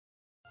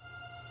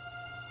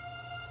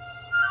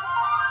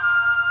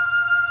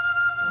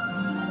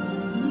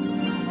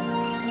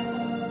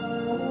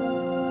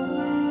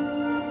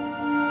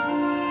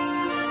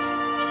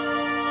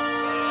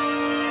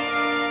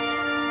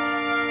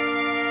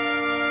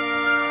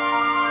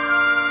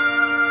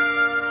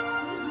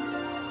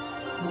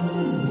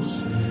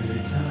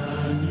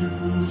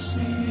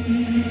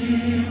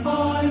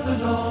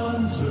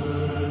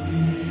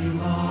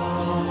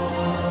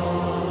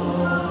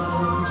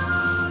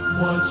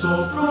So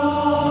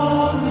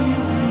proudly we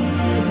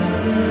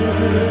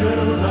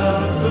hailed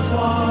at the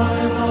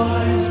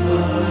twilight's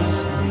last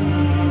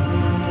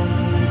gleaming,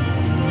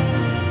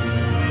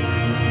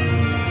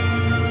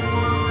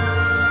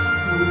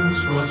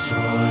 whose broad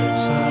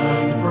stripes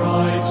and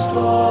bright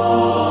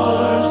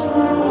stars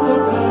through the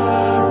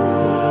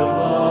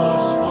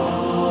perilous fight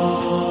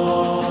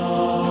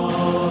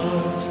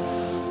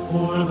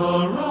o'er the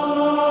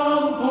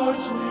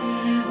ramparts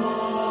we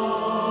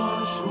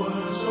watched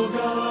were so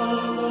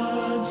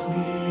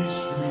gallantly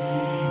streaming,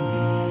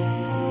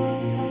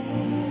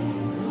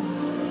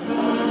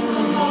 and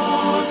the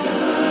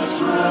rocket's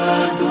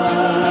red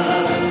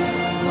glare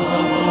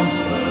bombs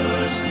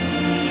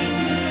bursting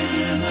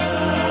in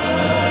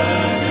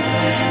air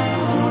gave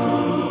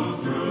proof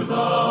through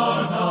the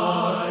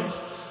night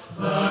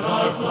that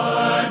our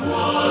flag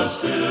was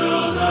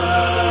still there.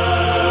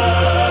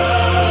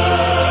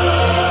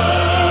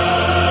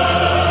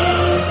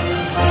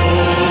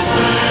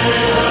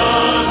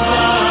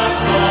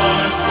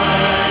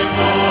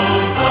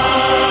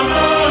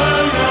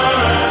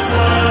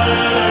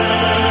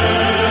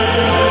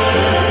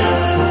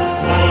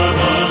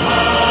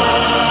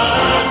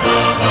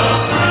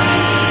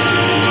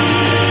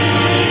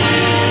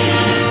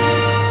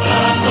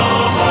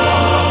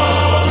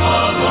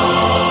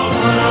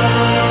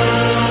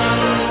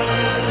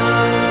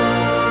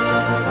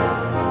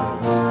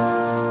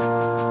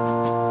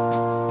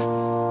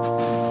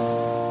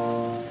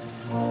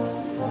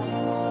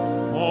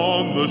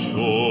 The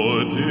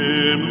shore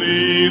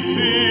dimly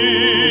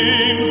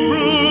seen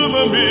through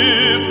the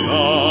mist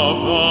of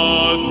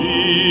the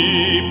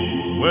deep,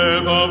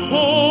 where the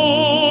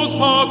foe's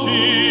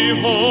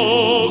haughty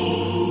host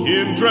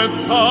in dread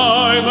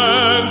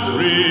silence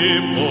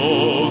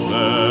reposes.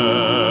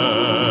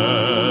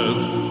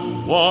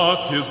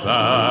 What is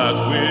that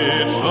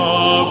which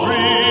the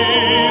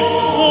breeze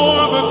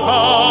o'er the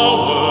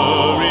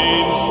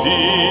towering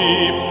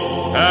steep,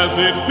 as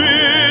it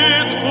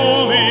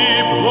fitfully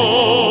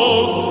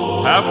blows,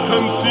 half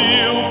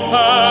conceals,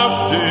 half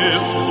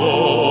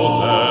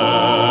discloses?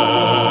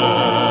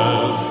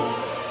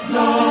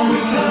 Now we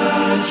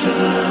catch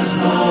as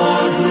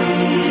the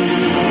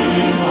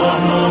gleam of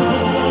the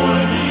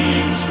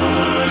morning's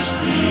first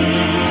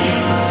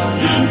beam,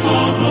 in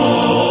full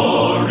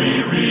glory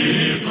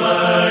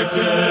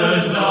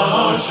reflected,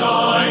 now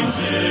shines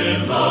in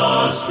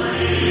the stream.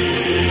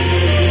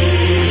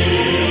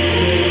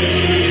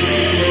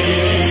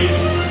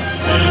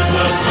 'Tis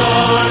the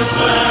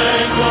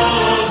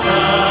star-spangled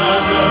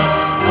banner,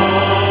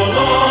 all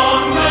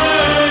along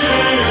may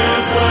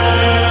it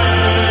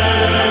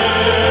wave,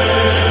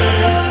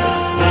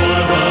 for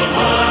the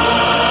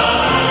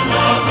land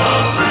of the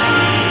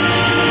free,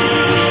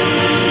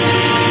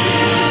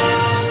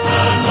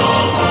 and the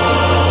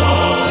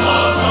home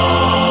of the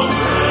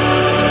brave.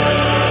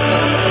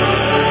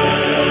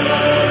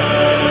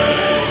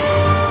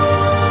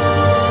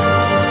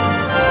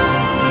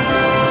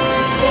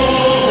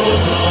 Oh,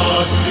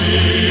 thus be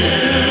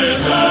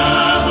it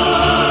ever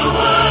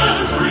when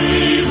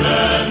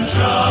freemen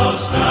shall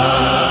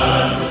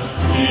stand,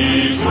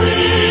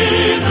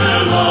 between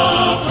their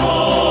loved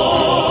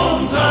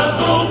homes and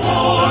the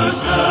war's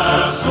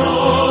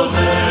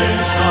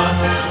desolation.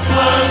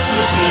 Blessed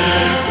with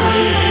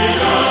victory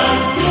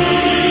and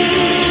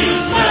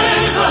peace, may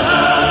the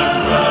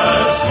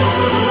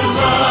head-rescued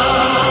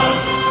land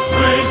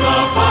praise the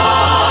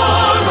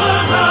power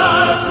that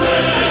hath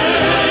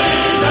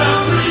made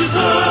and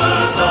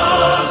preserved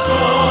us a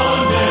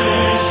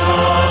nation.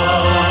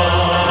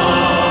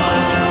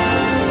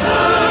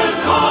 Then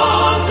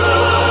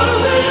conquer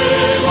we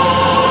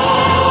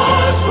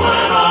must,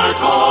 when our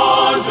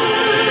cause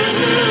it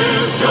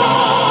is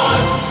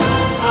just,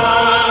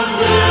 and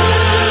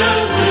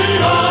this be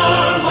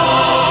our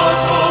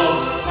motto: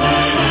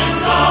 in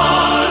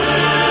God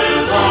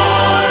is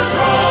our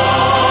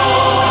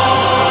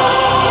trust,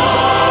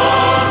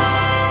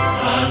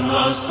 and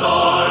the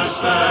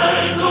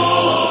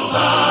star-spangled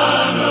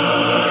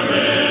banner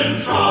in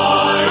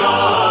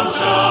triumph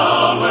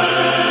shall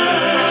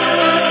wave,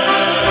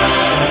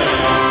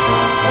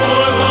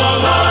 for the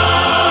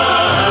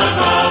land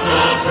of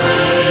the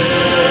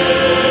free,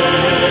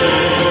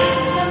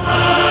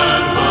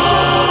 and the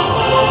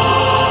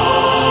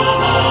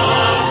home of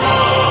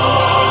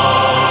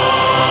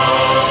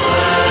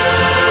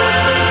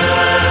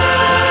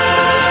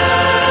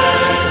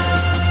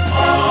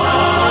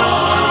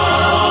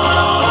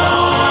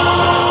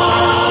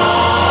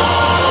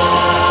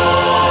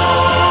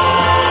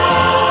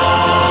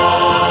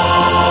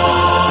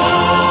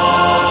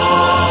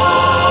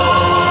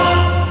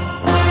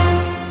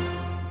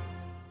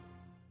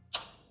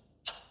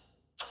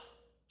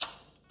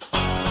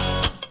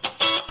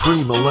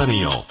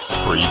Premillennial,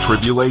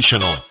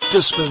 pre-tribulational,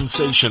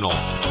 dispensational,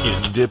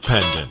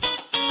 independent,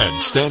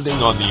 and standing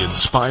on the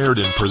inspired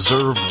and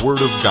preserved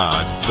Word of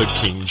God, the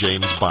King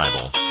James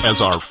Bible,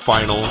 as our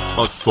final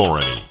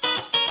authority.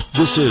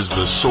 This is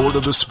the Sword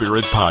of the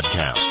Spirit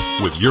podcast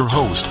with your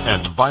host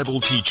and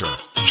Bible teacher,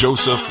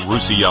 Joseph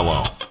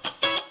Rusiello.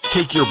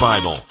 Take your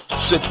Bible,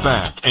 sit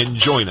back, and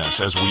join us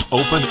as we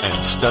open and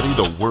study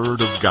the Word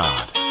of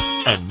God.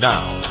 And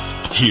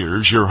now,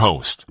 here's your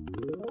host.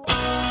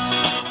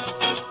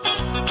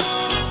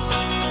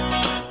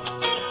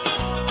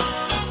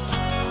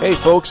 Hey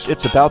folks,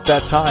 it's about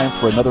that time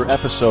for another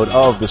episode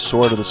of the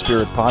Sword of the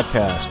Spirit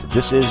podcast.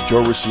 This is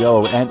Joe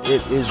Rusciello, and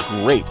it is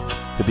great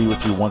to be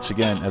with you once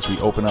again as we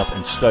open up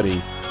and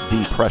study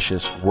the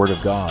precious Word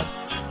of God.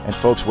 And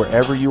folks,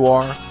 wherever you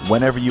are,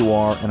 whenever you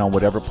are, and on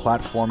whatever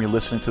platform you're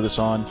listening to this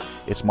on,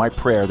 it's my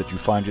prayer that you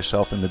find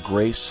yourself in the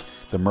grace,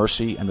 the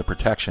mercy, and the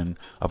protection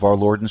of our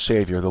Lord and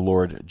Savior, the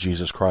Lord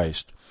Jesus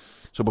Christ.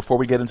 So before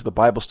we get into the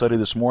Bible study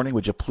this morning,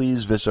 would you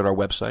please visit our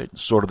website,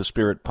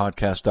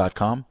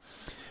 swordofthespiritpodcast.com.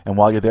 And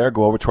while you're there,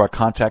 go over to our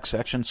contact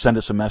section, send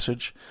us a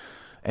message.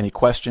 Any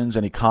questions,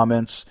 any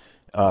comments,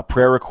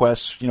 prayer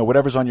requests,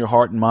 whatever's on your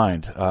heart and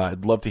mind.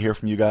 I'd love to hear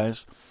from you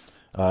guys.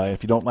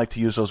 If you don't like to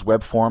use those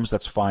web forms,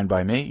 that's fine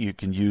by me. You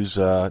can use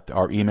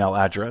our email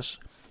address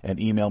and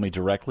email me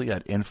directly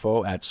at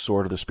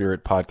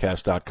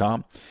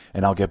info@swordofthespiritpodcast.com,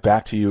 and I'll get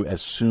back to you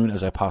as soon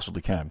as I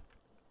possibly can.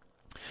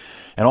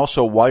 And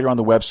also, while you're on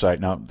the website,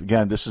 now,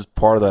 again, this is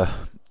part of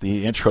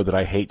the intro that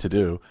I hate to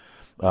do,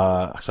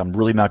 because I'm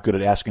really not good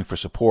at asking for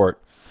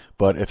support.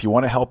 But if you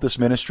want to help this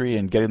ministry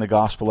and getting the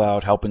gospel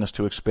out, helping us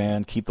to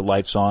expand, keep the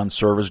lights on,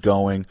 servers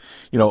going,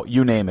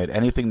 you name it,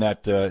 anything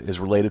that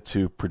is related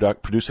to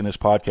producing this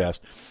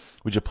podcast,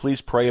 would you please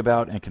pray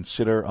about and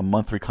consider a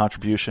monthly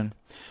contribution?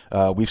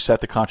 We've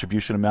set the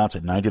contribution amounts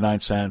at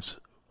 99 cents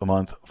a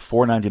month,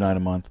 $4.99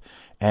 a month,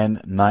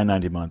 and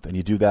 $9.90 a month. And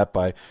you do that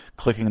by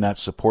clicking that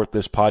Support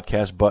This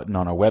Podcast button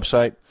on our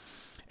website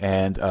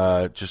and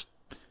just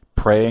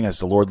praying as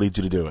the Lord leads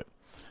you to do it.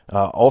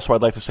 Also,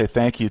 I'd like to say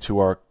thank you to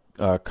our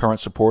current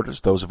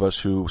supporters, those of us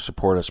who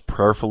support us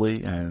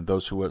prayerfully and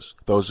those who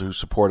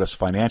support us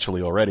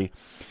financially already.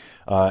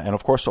 And,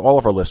 of course, to all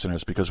of our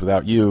listeners, because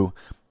without you,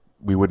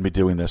 we wouldn't be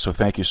doing this. So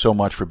thank you so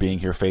much for being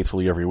here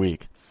faithfully every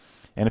week.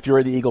 And if you're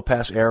in the Eagle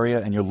Pass area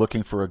and you're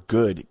looking for a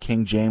good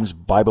King James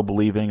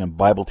Bible-believing and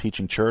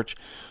Bible-teaching church,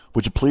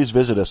 would you please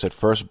visit us at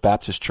First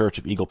Baptist Church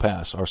of Eagle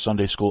Pass. Our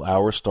Sunday school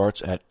hour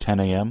starts at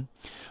 10 a.m.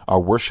 Our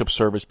worship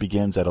service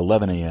begins at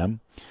 11 a.m.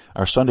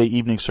 Our Sunday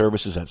evening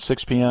service is at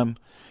 6 p.m.,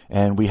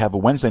 and we have a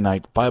Wednesday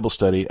night Bible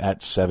study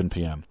at 7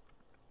 p.m.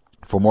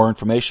 For more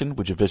information,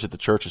 would you visit the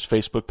church's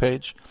Facebook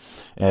page?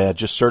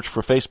 Just search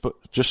for First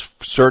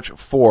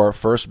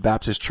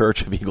Baptist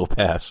Church of Eagle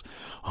Pass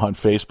on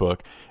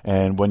Facebook,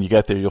 and when you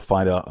get there, you'll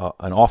find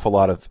an awful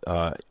lot of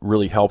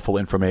really helpful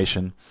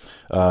information,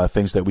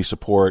 things that we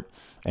support,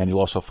 and you'll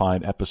also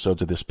find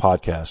episodes of this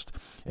podcast.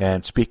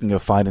 And speaking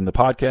of finding the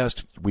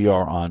podcast, we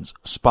are on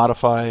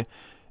Spotify,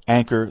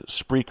 Anchor,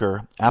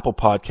 Spreaker, Apple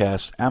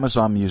Podcasts,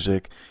 Amazon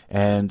Music,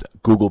 and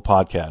Google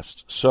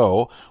Podcasts.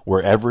 So,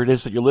 wherever it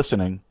is that you're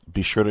listening,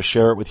 be sure to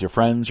share it with your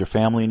friends, your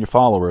family, and your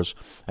followers,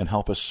 and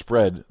help us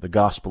spread the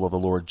gospel of the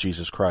Lord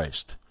Jesus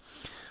Christ.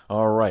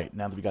 All right,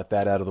 now that we got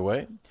that out of the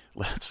way,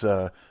 let's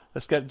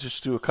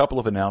just do a couple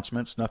of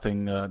announcements.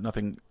 Nothing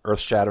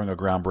earth-shattering or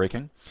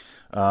groundbreaking.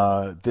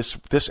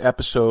 This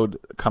episode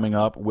coming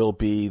up will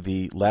be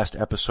the last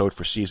episode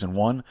for season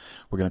 1.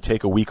 We're going to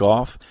take a week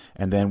off,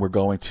 and then we're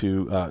going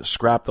to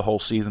scrap the whole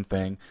season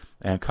thing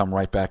and come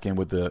right back in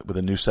with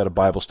a new set of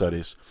Bible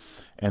studies.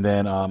 And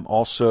then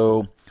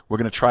also we're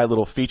going to try a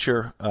little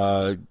feature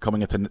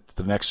coming into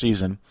the next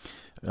season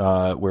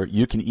where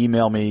you can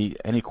email me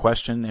any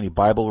question, any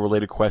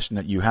Bible-related question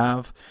that you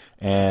have,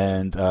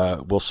 and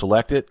we'll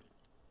select it.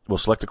 We'll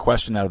select a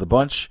question out of the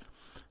bunch,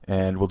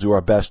 and we'll do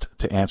our best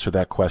to answer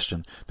that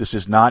question. This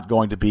is not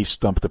going to be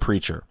Stump the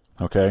Preacher,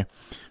 okay?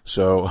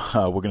 So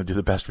we're going to do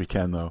the best we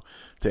can, though,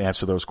 to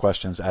answer those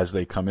questions as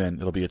they come in.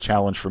 It'll be a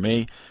challenge for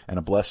me and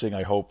a blessing,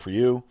 I hope, for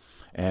you.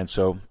 And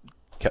so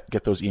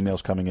get those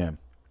emails coming in.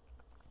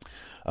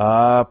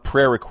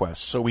 Prayer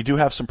requests. So we do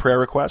have some prayer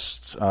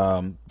requests.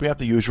 We have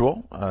the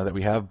usual that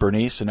we have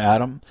Bernice and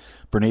Adam.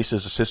 Bernice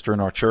is a sister in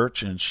our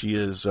church, and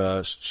she's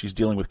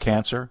dealing with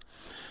cancer.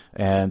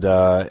 And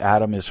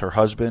Adam is her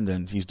husband,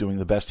 and he's doing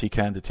the best he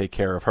can to take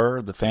care of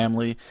her, the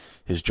family,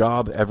 his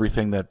job,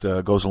 everything that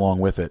goes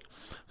along with it.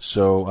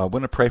 So we're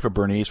going to pray for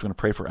Bernice. We're going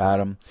to pray for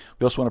Adam.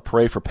 We also want to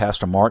pray for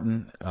Pastor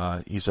Martin.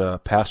 He's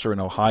a pastor in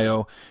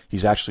Ohio.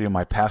 He's actually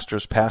my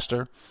pastor's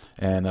pastor,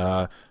 and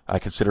I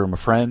consider him a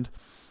friend.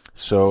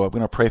 So I'm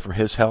going to pray for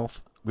his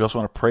health. We also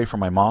want to pray for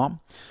my mom.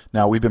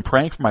 Now, we've been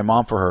praying for my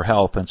mom for her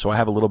health, and so I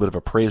have a little bit of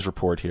a praise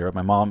report here.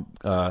 My mom,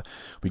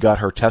 we got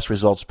her test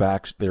results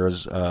back. There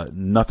is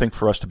nothing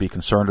for us to be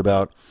concerned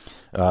about.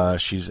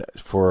 She's,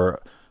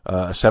 for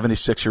a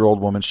 76-year-old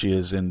woman, she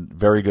is in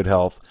very good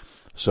health.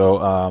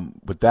 So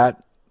with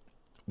that,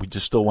 we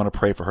just still want to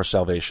pray for her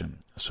salvation.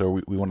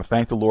 So we want to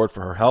thank the Lord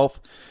for her health,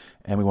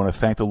 and we want to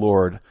thank the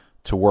Lord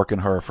to work in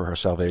her for her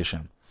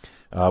salvation.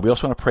 We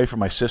also want to pray for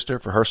my sister,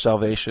 for her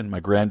salvation, my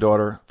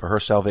granddaughter, for her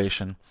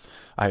salvation.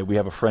 We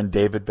have a friend,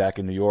 David, back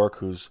in New York,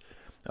 who's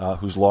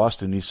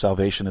lost and needs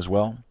salvation as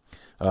well.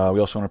 We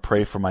also want to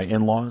pray for my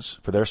in-laws,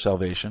 for their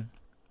salvation.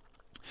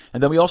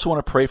 And then we also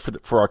want to pray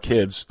for our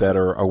kids that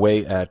are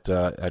away at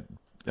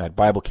at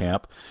Bible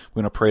camp.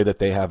 We're going to pray that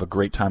they have a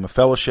great time of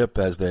fellowship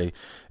as they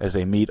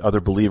meet other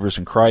believers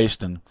in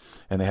Christ, and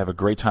they have a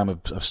great time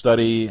of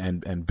study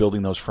and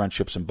building those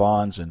friendships and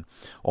bonds and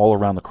all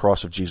around the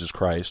cross of Jesus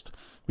Christ.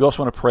 We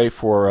also want to pray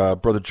for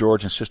Brother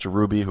George and Sister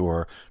Ruby, who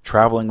are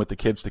traveling with the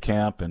kids to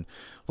camp. And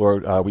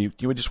Lord,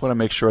 you would just want to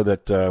make sure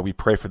that we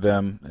pray for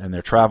them and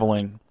they're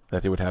traveling,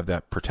 that they would have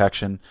that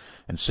protection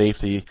and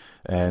safety,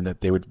 and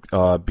that they would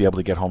be able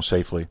to get home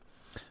safely.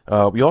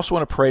 We also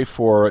want to pray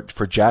for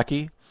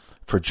Jackie,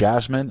 for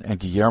Jasmine and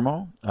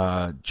Guillermo.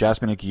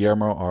 Jasmine and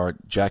Guillermo are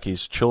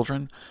Jackie's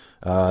children.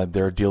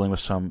 They're dealing with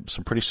some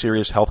pretty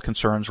serious health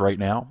concerns right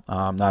now.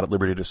 I'm not at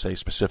liberty to say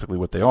specifically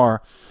what they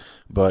are,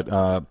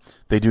 but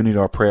they do need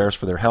our prayers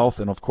for their health,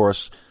 and of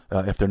course,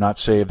 if they're not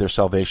saved, their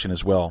salvation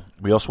as well.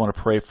 We also want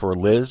to pray for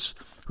Liz,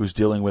 who's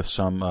dealing with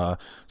some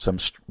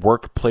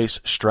workplace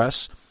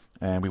stress,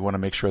 and we want to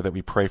make sure that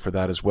we pray for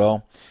that as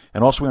well.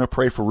 And also we want to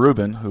pray for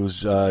Reuben,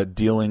 who's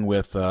dealing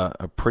with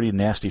a pretty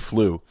nasty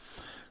flu.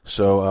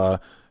 So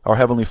our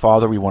Heavenly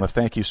Father, we want to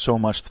thank you so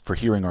much for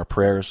hearing our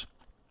prayers.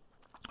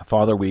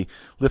 Father, we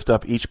lift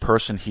up each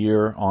person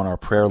here on our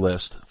prayer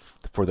list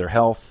for their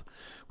health.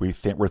 We're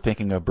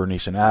thinking of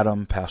Bernice and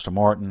Adam, Pastor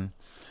Martin.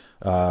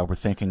 We're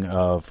thinking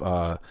of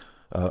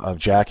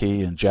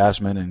Jackie and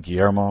Jasmine and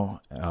Guillermo.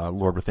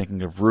 Lord, we're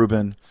thinking of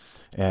Reuben,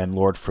 and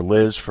Lord, for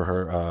Liz, for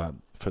her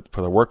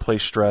for the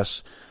workplace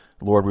stress.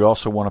 Lord, we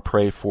also want to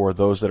pray for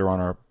those that are on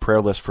our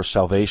prayer list for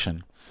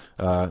salvation.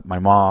 My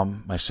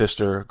mom, my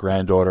sister,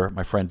 granddaughter,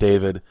 my friend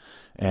David,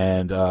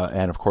 and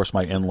of course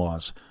my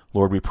in-laws.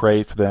 Lord, we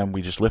pray for them.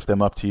 We just lift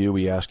them up to you.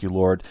 We ask you,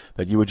 Lord,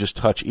 that you would just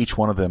touch each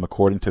one of them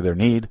according to their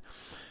need.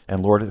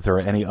 And Lord, if there are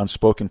any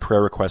unspoken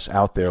prayer requests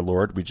out there,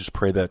 Lord, we just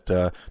pray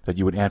that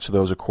you would answer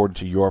those according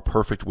to your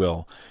perfect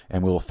will,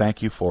 and we will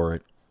thank you for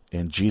it.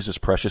 In Jesus'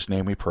 precious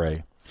name we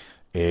pray.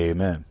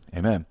 Amen.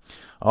 Amen.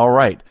 All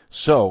right.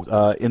 So,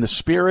 in the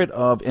spirit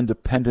of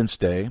Independence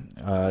Day,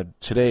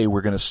 today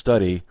we're going to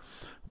study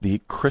the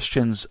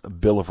Christian's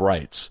Bill of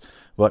Rights.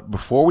 But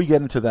before we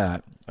get into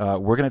that,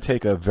 we're going to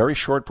take a very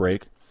short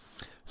break.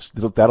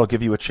 That'll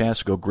give you a chance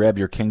to go grab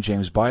your King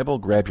James Bible,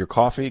 grab your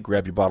coffee,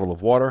 grab your bottle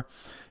of water,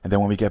 and then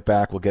when we get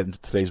back, we'll get into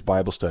today's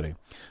Bible study.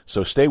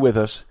 So stay with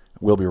us.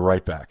 We'll be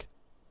right back.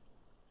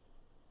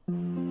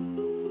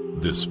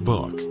 This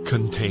book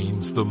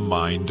contains the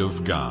mind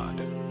of God,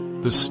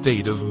 the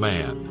state of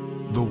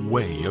man, the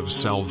way of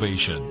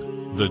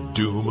salvation, the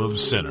doom of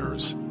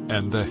sinners,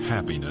 and the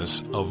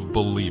happiness of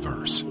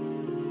believers.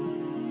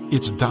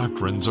 Its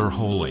doctrines are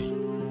holy,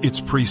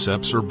 its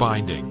precepts are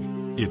binding,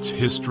 its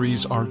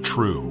histories are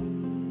true,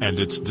 and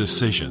its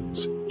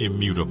decisions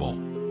immutable.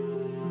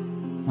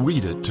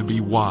 Read it to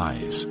be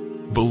wise,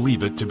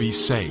 believe it to be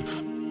safe,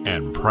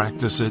 and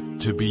practice it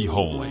to be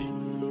holy.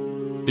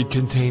 It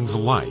contains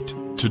light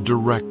to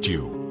direct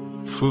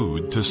you,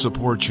 food to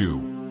support you,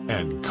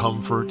 and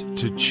comfort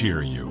to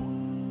cheer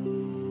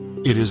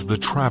you. It is the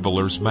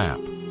traveler's map,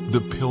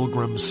 the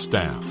pilgrim's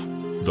staff,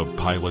 the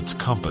pilot's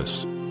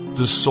compass,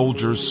 the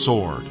soldier's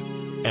sword,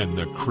 and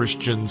the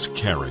Christian's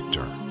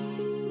character.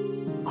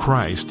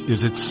 Christ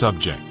is its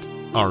subject,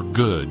 our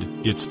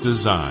good its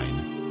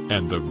design,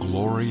 and the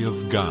glory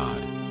of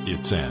God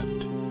its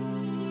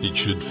end. It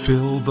should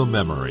fill the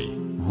memory,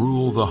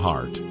 rule the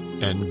heart,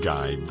 and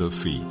guide the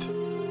feet.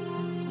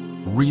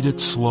 Read it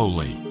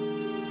slowly,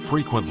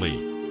 frequently,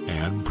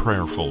 and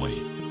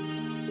prayerfully.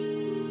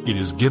 It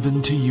is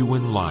given to you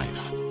in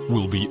life,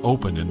 will be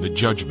open in the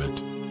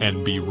judgment,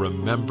 and be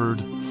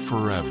remembered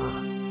forever.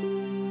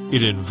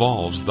 It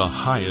involves the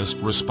highest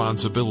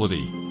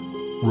responsibility,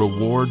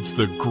 rewards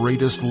the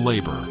greatest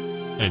labor,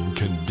 and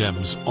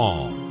condemns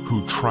all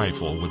who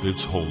trifle with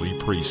its holy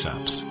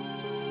precepts.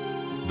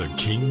 The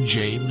King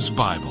James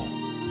Bible,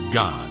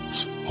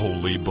 God's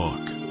holy book.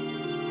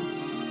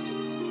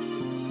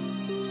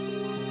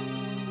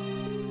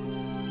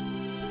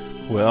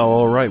 Well,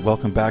 all right.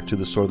 Welcome back to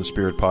the Sword of the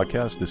Spirit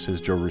podcast. This is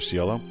Joe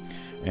Rusiello.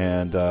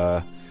 And,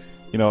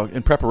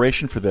 in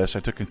preparation for this, I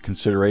took in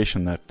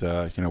consideration that,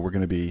 we're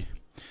going to be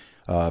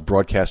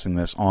broadcasting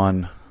this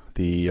on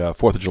the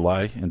 4th of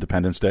July,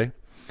 Independence Day.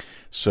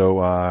 So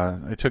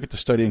I took it to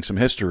studying some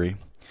history,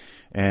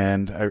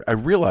 and I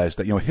realized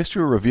that,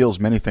 history reveals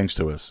many things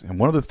to us. And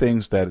one of the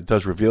things that it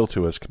does reveal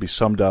to us can be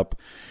summed up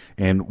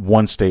in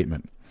one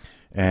statement.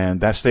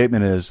 And that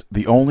statement is,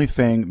 the only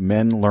thing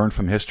men learn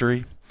from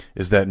history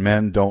is that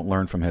men don't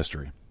learn from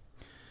history.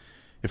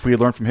 If we had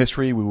learned from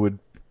history, we would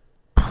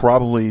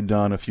probably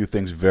done a few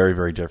things very,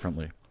 very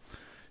differently.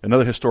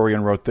 Another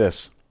historian wrote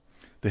this: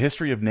 the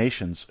history of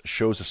nations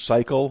shows a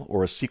cycle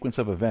or a sequence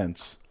of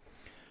events,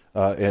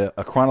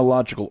 a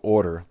chronological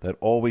order that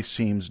always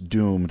seems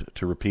doomed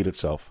to repeat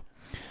itself.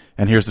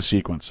 And here's the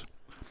sequence.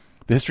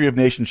 The history of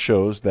nations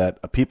shows that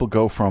a people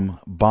go from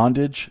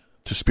bondage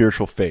to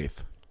spiritual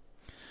faith.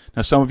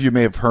 Now, some of you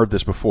may have heard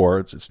this before.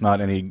 It's not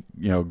any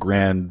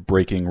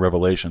grand-breaking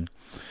revelation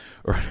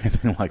or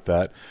anything like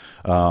that.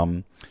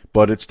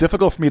 But it's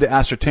difficult for me to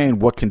ascertain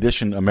what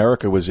condition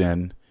America was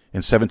in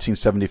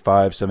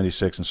 1775,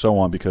 76, and so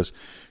on, because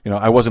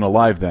I wasn't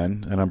alive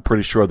then, and I'm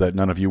pretty sure that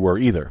none of you were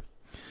either.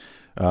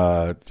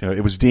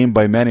 It was deemed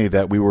by many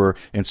that we were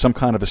in some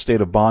kind of a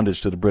state of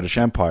bondage to the British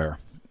Empire.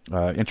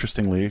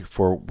 Interestingly,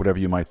 for whatever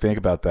you might think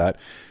about that,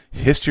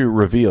 history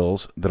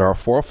reveals that our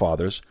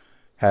forefathers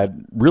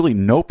had really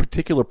no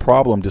particular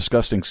problem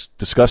discussing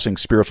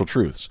spiritual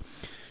truths.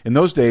 In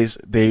those days,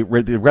 they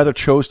rather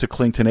chose to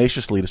cling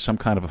tenaciously to some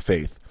kind of a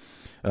faith.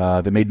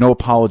 They made no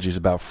apologies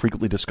about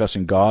frequently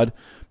discussing God,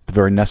 the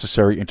very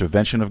necessary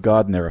intervention of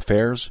God in their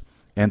affairs,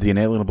 and the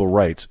inalienable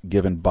rights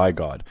given by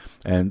God.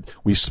 And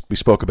we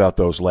spoke about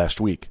those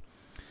last week.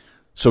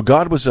 So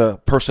God was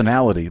a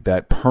personality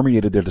that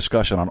permeated their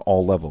discussion on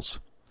all levels.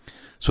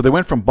 So they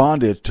went from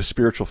bondage to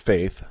spiritual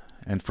faith,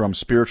 and from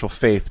spiritual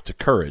faith to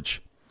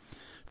courage,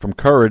 from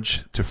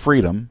courage to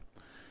freedom,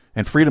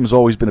 and freedom has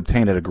always been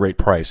obtained at a great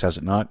price, has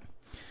it not?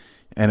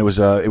 And it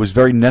was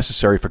very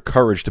necessary for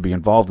courage to be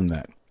involved in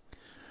that.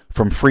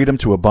 From freedom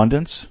to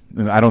abundance,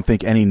 and I don't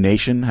think any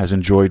nation has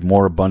enjoyed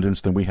more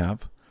abundance than we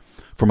have.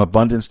 From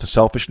abundance to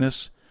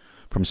selfishness,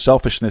 from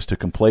selfishness to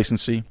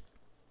complacency,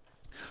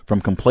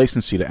 from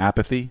complacency to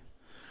apathy,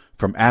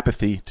 from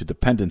apathy to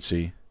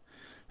dependency,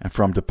 and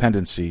from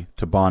dependency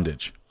to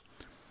bondage.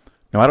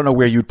 Now, I don't know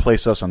where you'd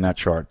place us on that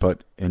chart,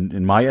 but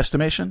in my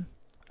estimation,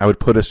 I would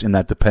put us in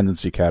that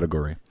dependency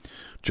category,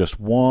 just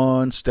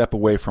one step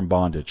away from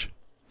bondage.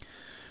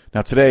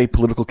 Now, today,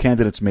 political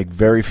candidates make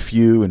very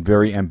few and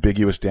very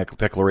ambiguous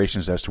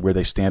declarations as to where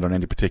they stand on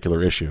any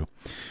particular issue.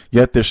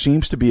 Yet, there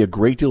seems to be a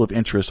great deal of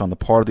interest on the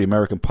part of the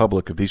American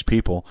public of these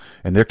people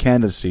and their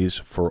candidacies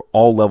for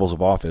all levels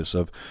of office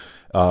of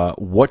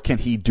what can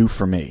he do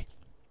for me?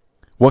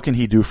 What can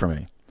he do for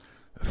me?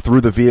 Through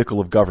the vehicle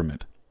of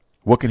government.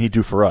 What can he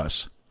do for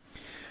us?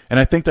 And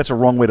I think that's a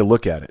wrong way to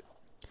look at it.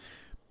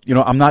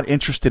 I'm not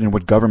interested in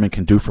what government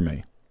can do for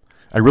me.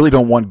 I really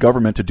don't want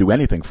government to do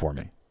anything for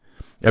me.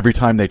 Every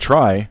time they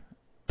try,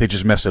 they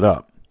just mess it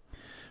up.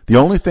 The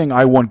only thing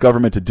I want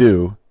government to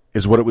do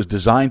is what it was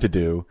designed to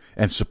do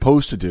and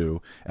supposed to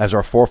do as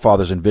our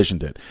forefathers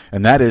envisioned it,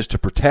 and that is to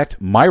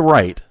protect my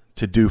right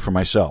to do for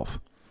myself.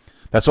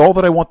 That's all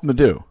that I want them to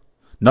do.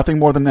 Nothing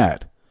more than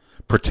that.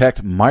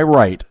 Protect my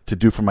right to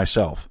do for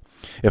myself.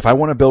 If I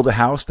want to build a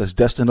house that's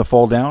destined to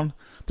fall down,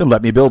 then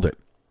let me build it.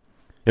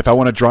 If I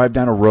want to drive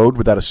down a road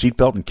without a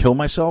seatbelt and kill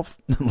myself,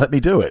 let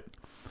me do it.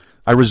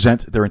 I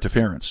resent their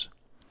interference.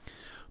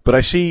 But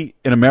I see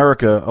in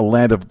America a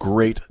land of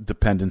great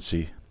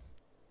dependency,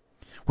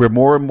 where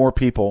more and more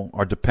people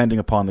are depending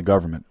upon the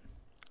government.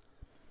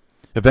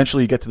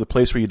 Eventually you get to the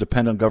place where you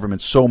depend on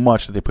government so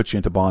much that they put you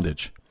into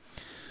bondage.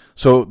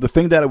 So the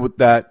thing that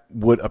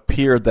would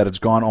appear that it's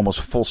gone almost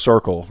full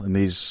circle in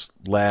these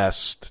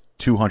last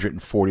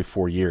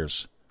 244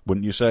 years,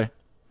 wouldn't you say?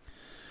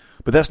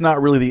 But that's not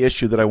really the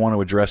issue that I want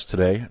to address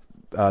today.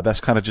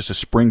 That's kind of just a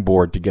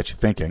springboard to get you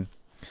thinking.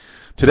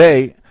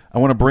 Today, I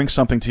want to bring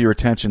something to your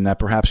attention that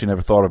perhaps you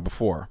never thought of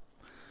before.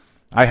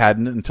 I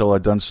hadn't until I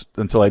did some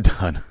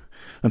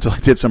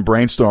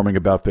brainstorming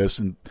about this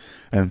and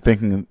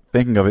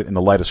thinking of it in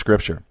the light of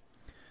Scripture.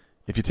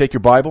 If you take your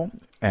Bible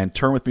and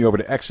turn with me over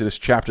to Exodus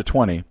chapter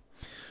 20,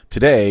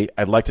 today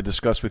I'd like to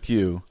discuss with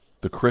you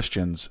the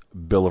Christian's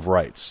Bill of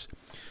Rights.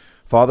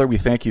 Father, we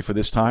thank you for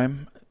this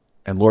time,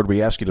 and Lord, we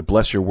ask you to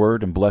bless your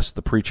word and bless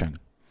the preaching.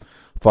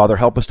 Father,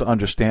 help us to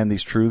understand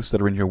these truths that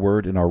are in your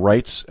word and our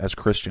rights as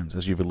Christians,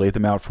 as you've laid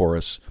them out for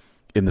us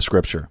in the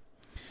Scripture.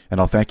 And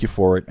I'll thank you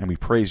for it, and we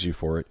praise you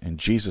for it. In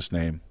Jesus'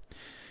 name,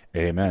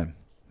 amen.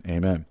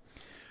 Amen.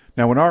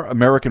 Now, when our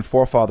American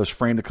forefathers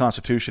framed the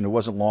Constitution, it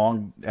wasn't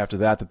long after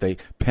that they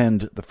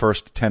penned the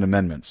first 10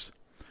 amendments.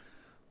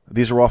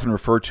 These are often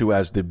referred to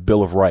as the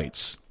Bill of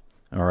Rights.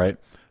 All right?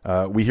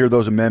 We hear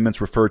those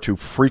amendments referred to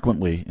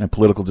frequently in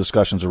political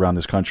discussions around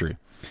this country.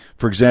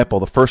 For example,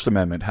 the First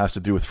Amendment has to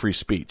do with free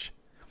speech.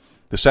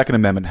 The Second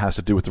Amendment has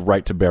to do with the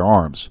right to bear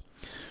arms.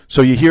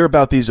 So you hear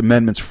about these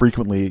amendments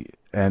frequently,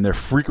 and they're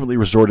frequently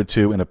resorted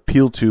to and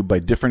appealed to by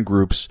different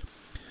groups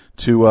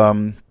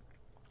to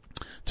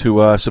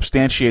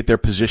substantiate their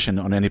position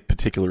on any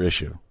particular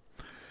issue.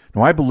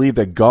 Now, I believe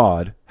that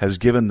God has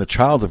given the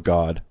child of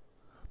God,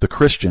 the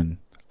Christian,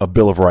 a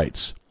Bill of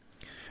Rights.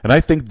 And I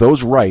think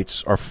those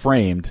rights are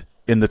framed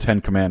in the Ten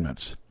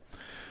Commandments.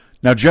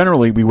 Now,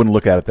 generally, we wouldn't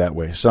look at it that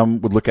way.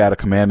 Some would look at a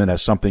commandment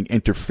as something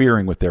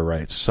interfering with their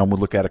rights. Some would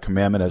look at a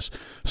commandment as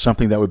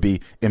something that would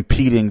be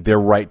impeding their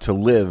right to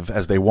live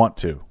as they want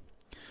to.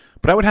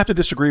 But I would have to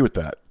disagree with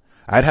that.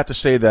 I'd have to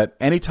say that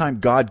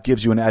anytime God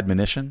gives you an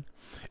admonition,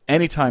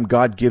 anytime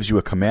God gives you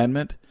a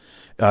commandment,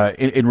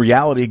 in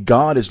reality,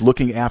 God is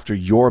looking after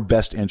your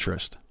best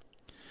interest.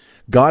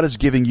 God is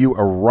giving you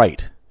a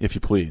right, if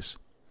you please.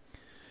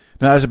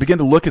 Now, as I begin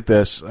to look at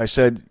this, I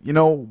said,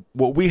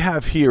 what we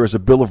have here is a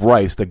Bill of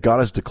Rights that God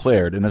has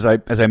declared. And as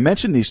I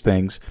mention these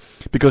things,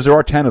 because there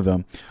are 10 of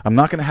them, I'm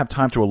not going to have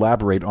time to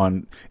elaborate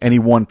on any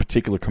one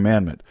particular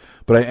commandment.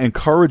 But I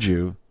encourage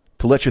you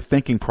to let your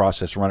thinking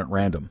process run at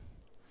random.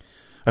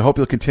 I hope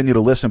you'll continue to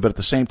listen, but at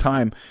the same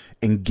time,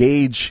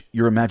 engage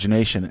your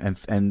imagination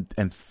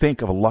and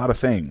think of a lot of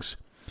things.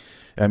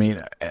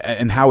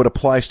 And how it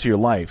applies to your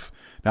life.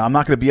 Now, I'm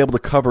not going to be able to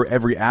cover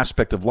every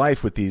aspect of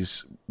life with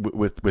these,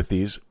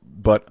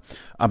 but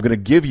I'm going to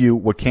give you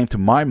what came to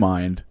my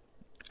mind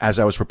as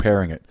I was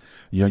preparing it.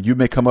 You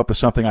may come up with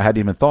something I hadn't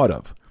even thought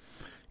of.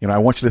 I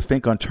want you to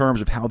think on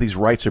terms of how these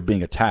rights are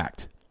being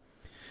attacked.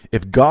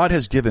 If God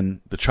has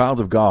given the child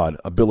of God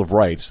a Bill of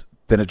Rights,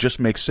 then it just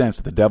makes sense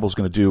that the devil's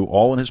going to do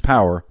all in his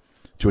power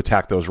to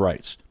attack those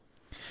rights.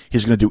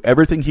 He's going to do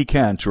everything he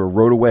can to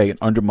erode away and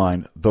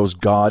undermine those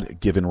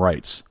God-given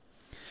rights.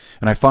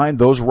 And I find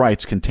those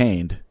rights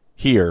contained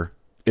here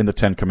in the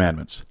Ten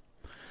Commandments.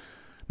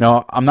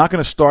 Now, I'm not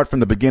going to start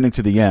from the beginning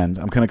to the end.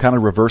 I'm going to kind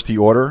of reverse the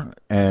order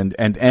and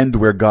end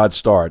where God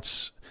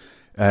starts,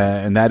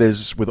 and that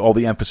is with all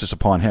the emphasis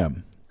upon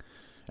him.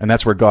 And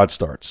that's where God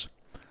starts.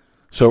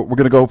 So we're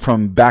going to go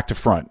from back to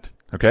front.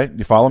 Okay?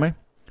 You follow me?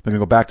 We're going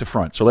to go back to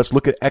front. So let's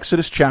look at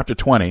Exodus chapter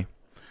 20,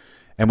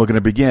 and we're going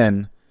to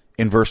begin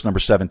in verse number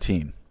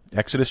 17.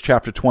 Exodus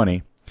chapter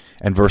 20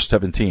 and verse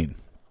 17.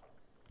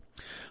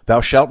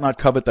 Thou shalt not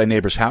covet thy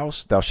neighbor's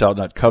house, thou shalt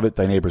not covet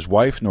thy neighbor's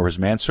wife, nor his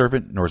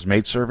manservant, nor his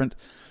maidservant,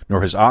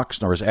 nor his ox,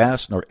 nor his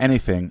ass, nor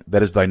anything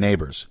that is thy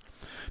neighbor's.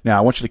 Now,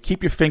 I want you to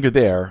keep your finger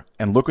there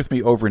and look with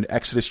me over in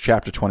Exodus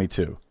chapter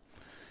 22.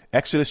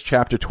 Exodus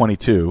chapter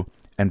 22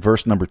 and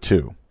verse number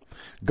 2.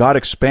 God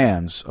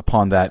expands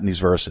upon that in these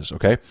verses,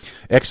 okay?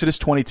 Exodus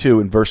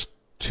 22 and verse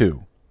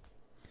 2.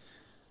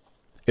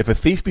 If a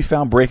thief be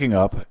found breaking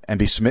up, and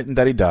be smitten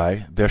that he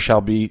die, there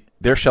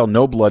shall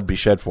no blood be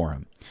shed for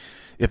him.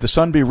 If the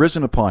sun be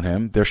risen upon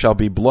him, there shall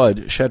be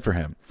blood shed for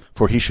him,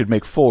 for he should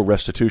make full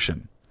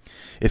restitution.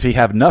 If he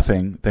have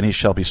nothing, then he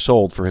shall be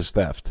sold for his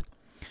theft.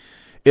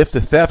 If the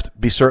theft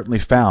be certainly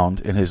found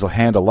in his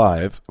hand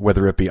alive,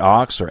 whether it be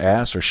ox or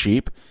ass or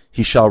sheep,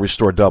 he shall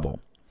restore double.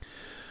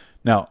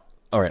 Now,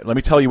 all right, let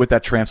me tell you what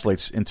that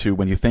translates into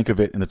when you think of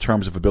it in the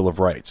terms of a Bill of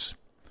Rights.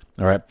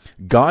 All right,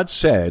 God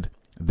said,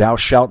 thou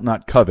shalt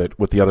not covet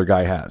what the other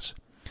guy has.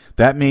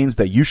 That means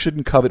that you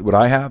shouldn't covet what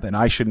I have, and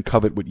I shouldn't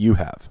covet what you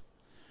have.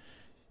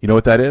 You know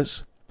what that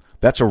is?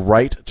 That's a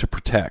right to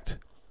protect.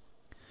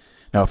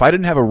 Now, if I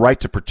didn't have a right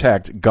to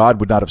protect, God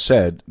would not have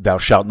said, thou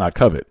shalt not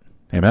covet.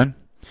 Amen?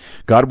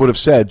 God would have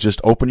said, just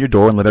open your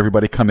door and let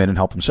everybody come in and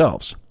help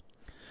themselves.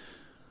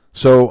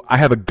 So I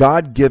have a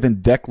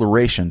God-given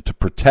declaration to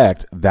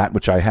protect that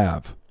which I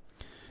have,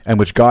 and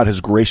which God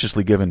has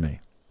graciously given me.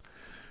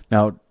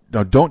 Now,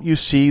 don't you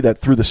see that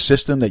through the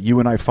system that you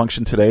and I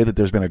function today, that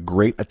there's been a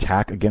great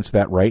attack against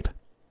that right?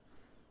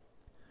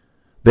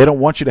 They don't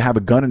want you to have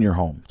a gun in your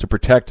home to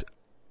protect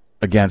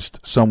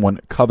against someone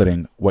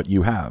coveting what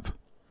you have.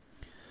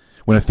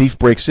 When a thief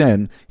breaks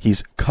in,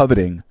 he's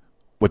coveting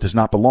what does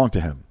not belong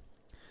to him.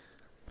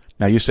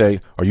 Now you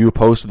say, are you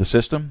opposed to the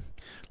system?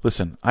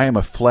 Listen, I am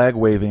a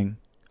flag-waving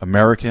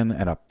American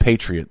and a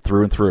patriot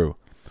through and through.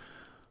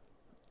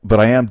 But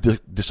I am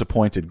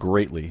disappointed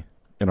greatly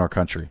in our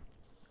country.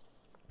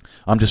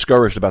 I'm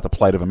discouraged about the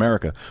plight of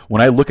America.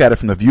 When I look at it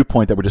from the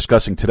viewpoint that we're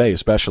discussing today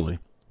especially,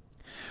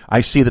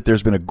 I see that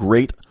there's been a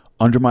great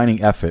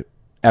undermining effort,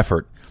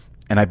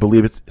 and I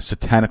believe it's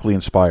satanically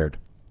inspired,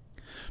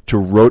 to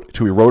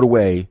erode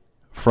away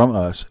from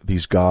us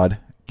these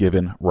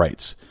God-given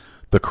rights,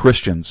 the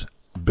Christian's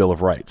Bill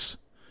of Rights.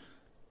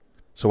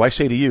 So I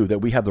say to you that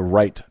we have the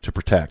right to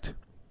protect.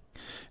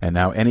 And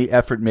now any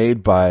effort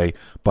made by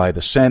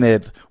the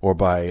Senate or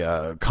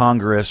by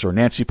Congress or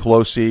Nancy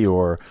Pelosi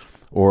or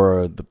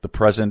the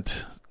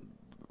present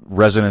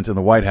resident in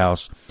the White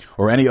House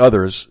or any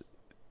others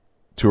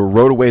to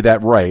erode away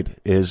that right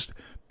is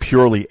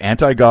purely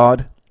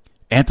anti-God,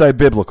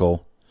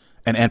 anti-biblical,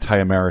 and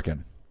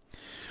anti-American.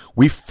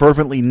 We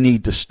fervently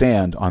need to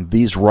stand on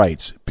these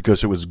rights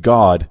because it was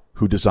God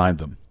who designed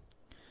them.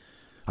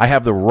 I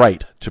have the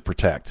right to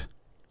protect.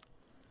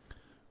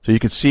 So you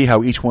can see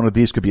how each one of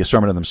these could be a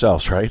sermon in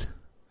themselves, right?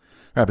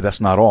 Right, but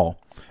that's not all.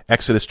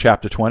 Exodus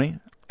chapter 20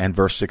 and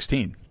verse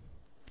 16.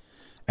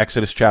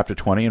 Exodus chapter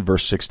 20 and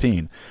verse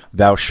 16.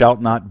 Thou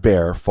shalt not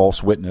bear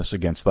false witness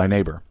against thy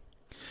neighbor.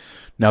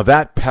 Now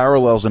that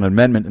parallels an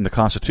amendment in the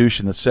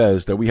Constitution that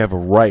says that we have a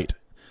right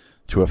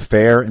to a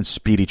fair and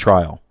speedy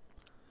trial.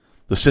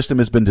 The system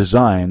has been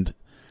designed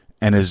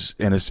and is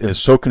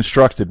so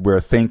constructed where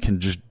a thing can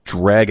just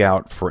drag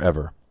out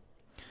forever.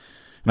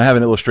 And I have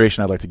an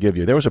illustration I'd like to give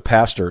you. There was a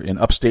pastor in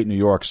upstate New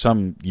York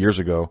some years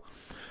ago,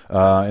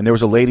 and there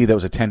was a lady that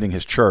was attending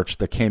his church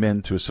that came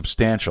into a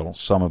substantial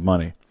sum of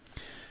money.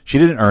 She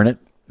didn't earn it,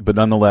 but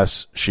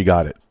nonetheless, she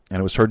got it.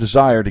 And it was her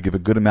desire to give a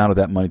good amount of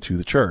that money to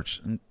the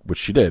church, which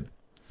she did.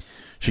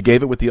 She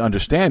gave it with the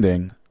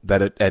understanding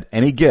that at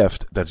any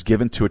gift that's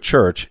given to a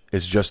church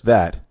is just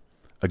that,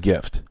 a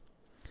gift.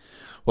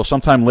 Well,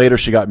 sometime later,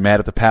 she got mad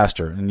at the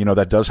pastor, and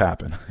that does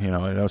happen. I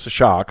know it's a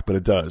shock, but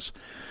it does.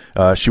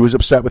 She was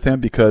upset with him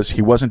because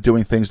he wasn't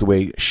doing things the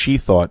way she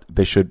thought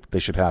they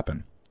should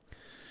happen.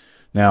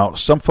 Now,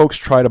 some folks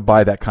try to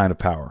buy that kind of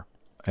power,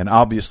 and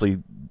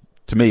obviously,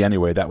 to me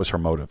anyway, that was her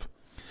motive.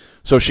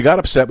 So she got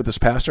upset with this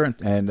pastor,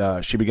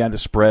 and she began to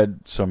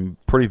spread some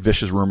pretty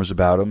vicious rumors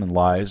about him and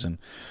lies, and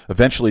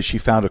eventually she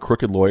found a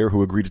crooked lawyer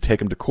who agreed to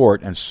take him to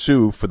court and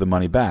sue for the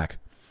money back.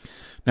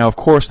 Now, of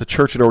course, the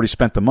church had already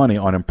spent the money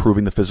on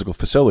improving the physical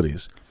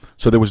facilities,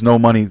 So there was no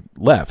money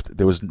left.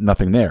 There was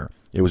nothing there.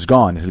 It was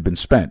gone. It had been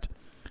spent.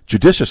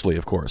 Judiciously,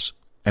 of course,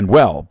 and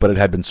well, but it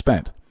had been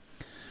spent.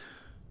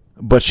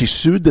 But she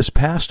sued this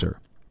pastor,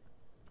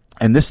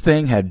 and this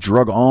thing had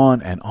drug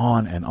on and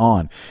on and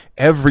on.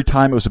 Every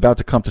time it was about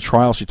to come to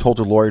trial, she told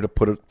her lawyer to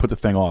put the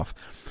thing off,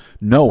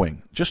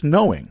 just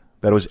knowing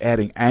that it was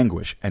adding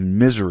anguish and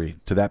misery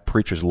to that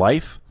preacher's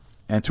life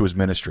and to his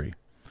ministry.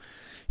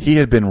 He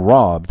had been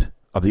robbed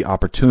of the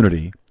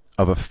opportunity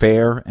of a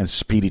fair and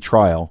speedy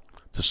trial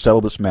to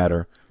settle this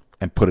matter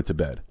and put it to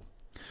bed.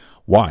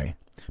 Why?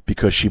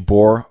 Because she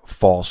bore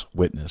false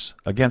witness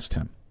against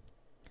him.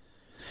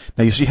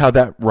 Now you see how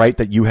that right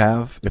that you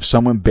have, if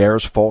someone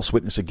bears false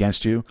witness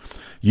against you,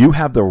 you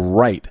have the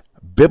right,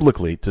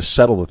 biblically, to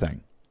settle the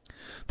thing,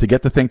 to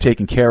get the thing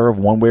taken care of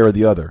one way or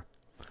the other.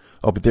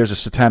 Oh, but there's a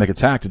satanic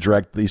attack to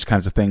drag these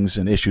kinds of things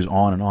and issues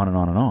on and on and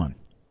on and on.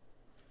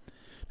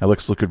 Now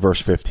let's look at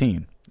verse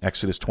 15.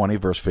 Exodus 20,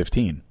 verse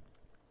 15.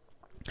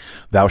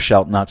 Thou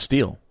shalt not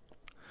steal.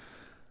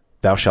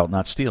 Thou shalt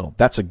not steal.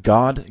 That's a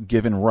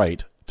God-given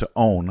right to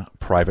own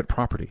private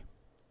property.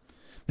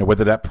 Now,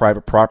 whether that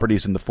private property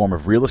is in the form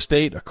of real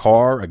estate, a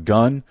car, a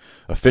gun,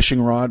 a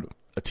fishing rod,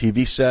 a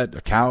TV set,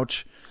 a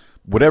couch,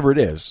 whatever it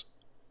is,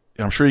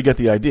 and I'm sure you get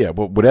the idea,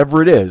 but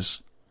whatever it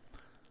is,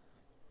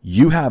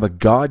 you have a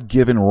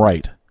God-given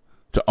right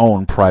to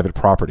own private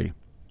property.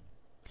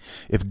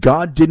 If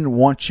God didn't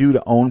want you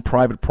to own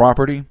private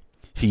property,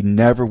 he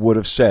never would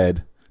have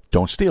said,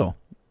 don't steal.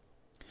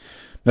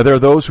 Now, there are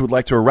those who would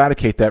like to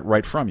eradicate that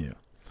right from you.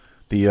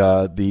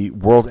 The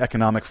World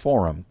Economic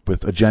Forum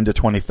with Agenda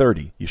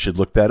 2030. You should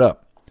look that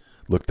up.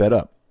 Look that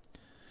up.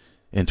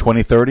 In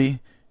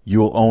 2030, you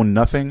will own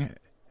nothing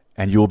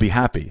and you will be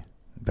happy.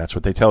 That's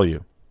what they tell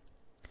you.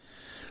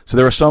 So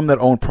there are some that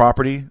own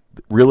property,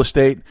 real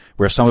estate,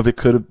 where some of it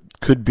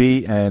could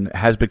be and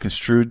has been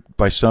construed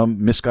by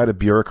some misguided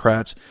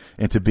bureaucrats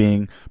into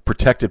being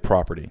protected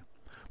property,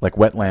 like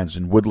wetlands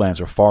and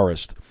woodlands or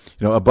forest.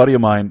 You know, a buddy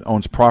of mine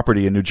owns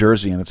property in New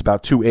Jersey, and it's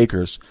about 2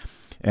 acres,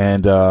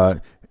 and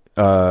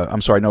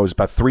it's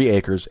about 3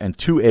 acres, and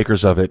 2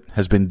 acres of it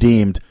has been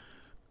deemed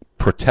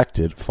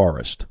protected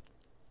forest.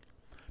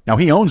 Now,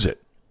 he owns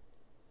it.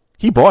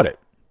 He bought it.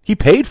 He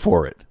paid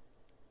for it.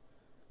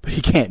 But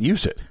he can't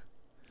use it.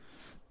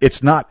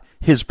 It's not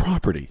his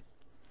property.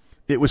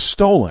 It was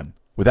stolen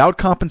without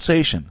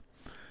compensation,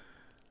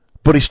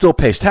 but he still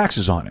pays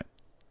taxes on it.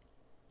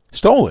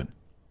 Stolen.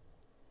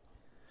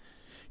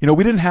 You know,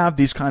 we didn't have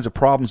these kinds of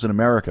problems in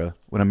America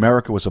when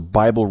America was a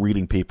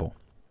Bible-reading people.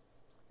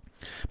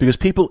 Because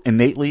people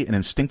innately and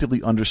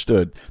instinctively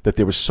understood that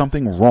there was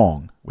something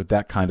wrong with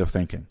that kind of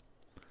thinking.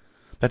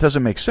 That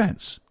doesn't make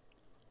sense.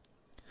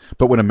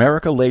 But when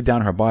America laid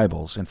down her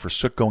Bibles and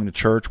forsook going to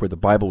church where the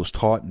Bible was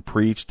taught and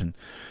preached, and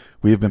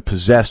we have been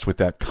possessed with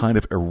that kind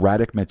of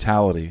erratic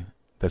mentality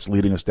that's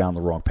leading us down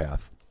the wrong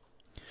path.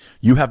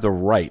 You have the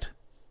right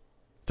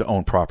to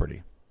own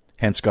property.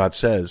 Hence God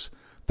says,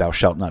 thou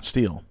shalt not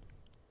steal.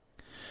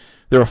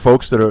 There are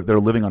folks that are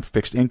living on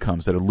fixed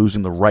incomes that are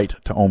losing the right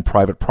to own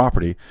private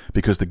property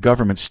because the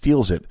government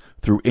steals it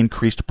through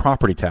increased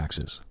property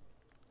taxes.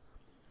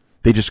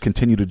 They just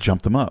continue to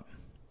jump them up.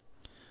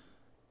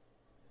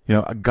 You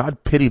know,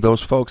 God pity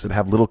those folks that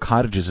have little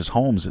cottages as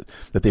homes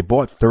that they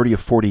bought 30 or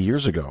 40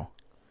 years ago.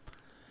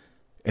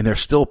 And they're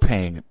still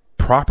paying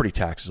property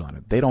taxes on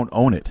it. They don't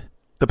own it.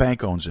 The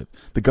bank owns it.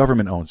 The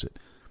government owns it.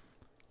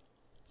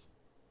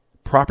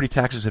 Property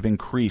taxes have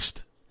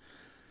increased.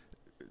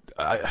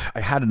 I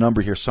had a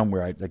number here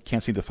somewhere. I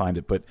can't seem to find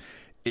it, but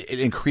it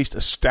increased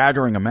a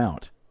staggering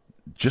amount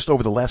just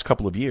over the last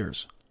couple of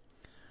years.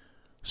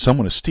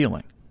 Someone is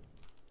stealing.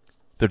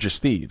 They're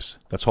just thieves.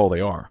 That's all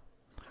they are.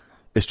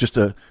 It's just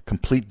a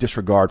complete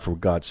disregard for what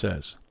God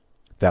says.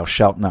 Thou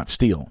shalt not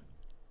steal.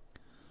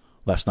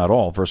 That's not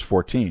all. Verse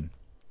 14.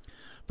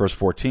 Verse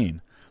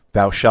 14.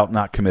 Thou shalt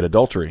not commit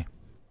adultery.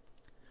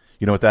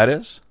 You know what that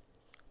is?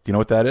 Do you know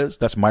what that is?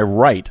 That's my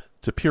right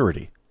to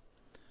purity.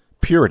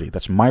 Purity.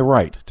 That's my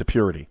right to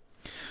purity.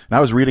 And I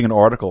was reading an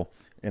article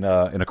in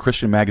a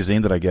Christian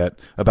magazine that I get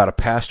about a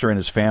pastor and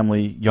his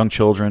family, young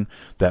children,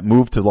 that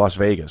moved to Las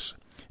Vegas.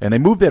 And they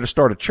moved there to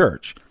start a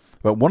church.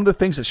 But one of the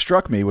things that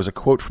struck me was a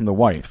quote from the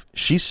wife.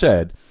 She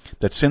said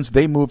that since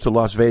they moved to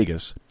Las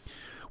Vegas,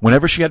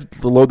 whenever she had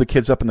to load the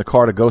kids up in the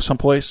car to go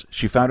someplace,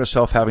 she found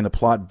herself having to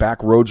plot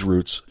back roads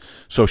routes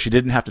so she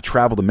didn't have to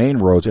travel the main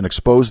roads and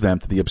expose them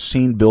to the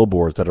obscene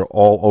billboards that are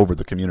all over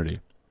the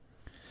community.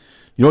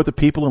 You know what the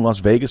people in Las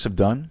Vegas have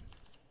done?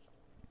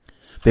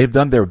 They've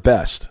done their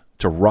best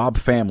to rob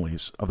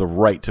families of the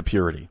right to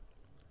purity.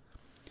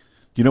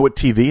 You know what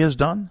TV has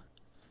done?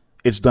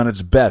 It's done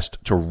its best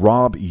to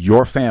rob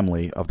your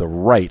family of the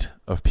right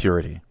of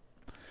purity.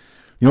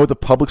 You know what the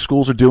public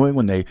schools are doing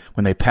when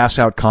they pass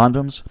out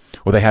condoms,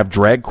 or they have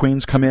drag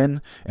queens come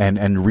in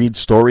and read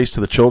stories to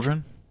the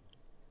children?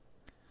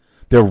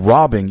 They're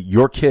robbing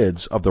your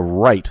kids of the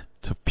right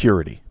to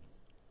purity.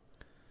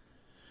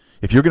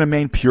 If you're going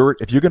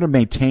to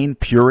maintain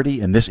purity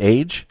in this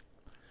age,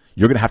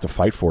 you're going to have to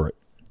fight for it.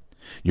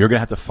 You're going to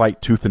have to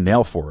fight tooth and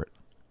nail for it.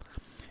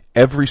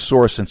 Every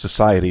source in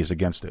society is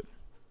against it.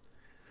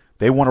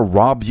 They want to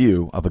rob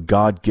you of a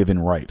God-given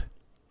right.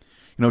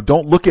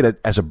 Don't look at it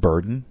as a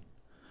burden.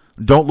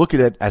 Don't look at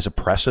it as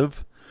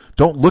oppressive.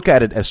 Don't look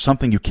at it as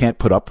something you can't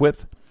put up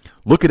with.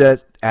 Look at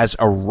it as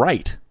a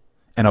right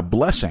and a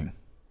blessing.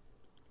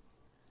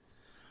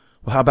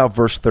 Well, how about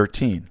verse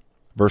 13?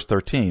 Verse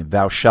 13,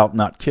 thou shalt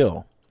not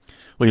kill.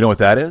 Well, you know what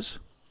that is?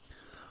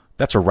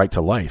 That's a right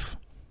to life.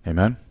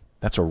 Amen?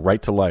 That's a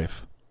right to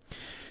life.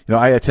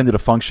 I attended a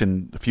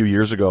function a few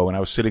years ago, and I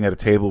was sitting at a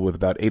table with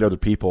about 8 other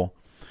people.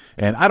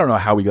 And I don't know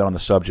how we got on the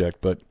subject,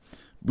 but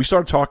we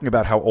started talking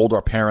about how old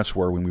our parents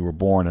were when we were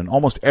born. And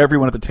almost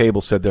everyone at the table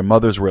said their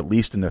mothers were at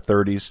least in their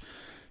 30s,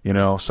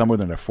 some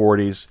were in their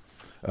 40s.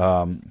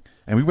 And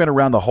we went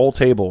around the whole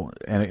table,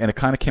 and it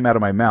kind of came out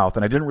of my mouth,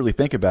 and I didn't really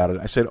think about it.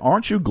 I said,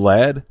 aren't you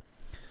glad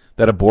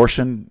that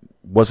abortion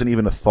wasn't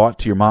even a thought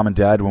to your mom and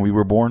dad when we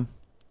were born?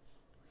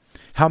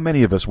 How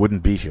many of us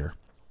wouldn't be here?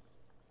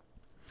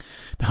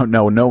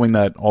 Now, knowing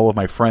that all of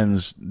my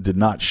friends did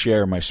not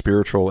share my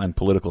spiritual and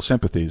political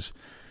sympathies,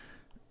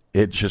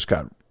 it just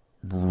got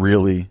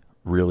really,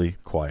 really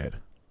quiet.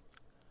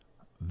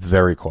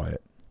 Very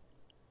quiet.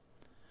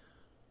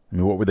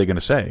 What were they going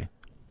to say?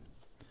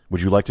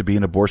 Would you like to be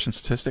an abortion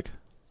statistic?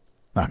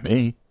 Not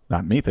me.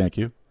 Not me, thank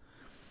you.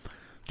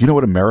 Do you know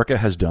what America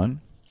has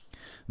done?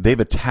 They've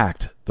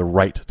attacked the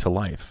right to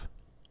life.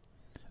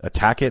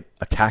 Attack it,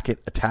 attack it,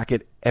 attack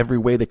it. Every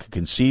way they could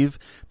conceive,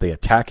 they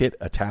attack it,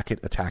 attack it,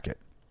 attack it.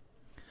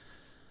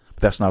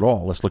 But that's not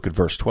all. Let's look at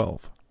verse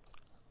 12.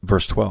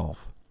 Verse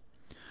 12.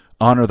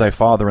 Honor thy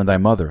father and thy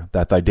mother,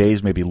 that thy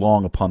days may be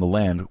long upon the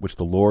land which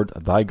the Lord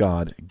thy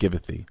God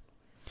giveth thee.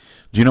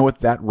 Do you know what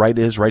that right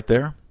is right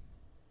there?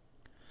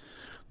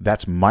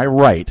 That's my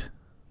right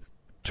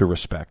to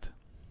respect.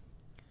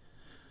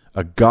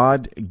 A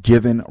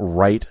God-given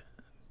right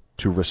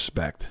to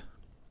respect.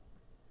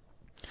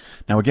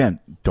 Now again,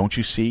 don't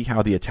you see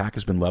how the attack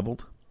has been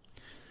leveled?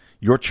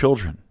 Your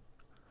children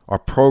are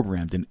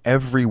programmed in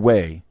every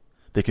way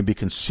they can be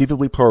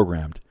conceivably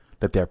programmed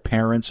that their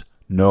parents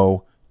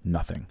know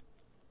nothing.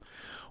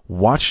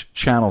 Watch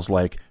channels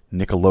like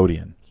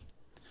Nickelodeon.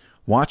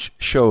 Watch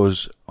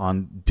shows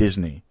on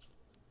Disney.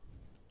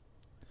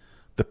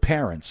 The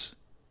parents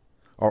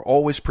are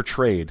always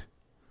portrayed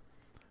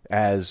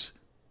as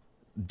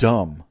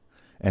dumb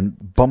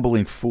and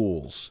bumbling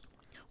fools,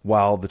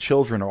 while the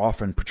children are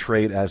often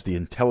portrayed as the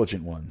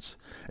intelligent ones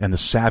and the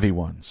savvy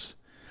ones.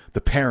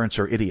 The parents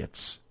are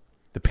idiots.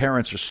 The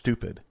parents are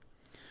stupid.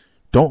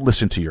 Don't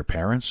listen to your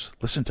parents.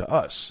 Listen to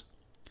us.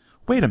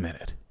 Wait a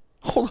minute.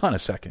 Hold on a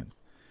second.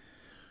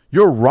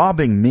 You're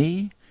robbing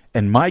me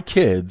and my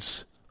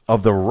kids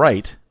of the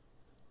right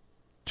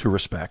to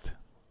respect.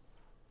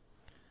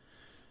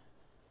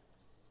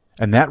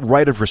 And that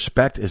right of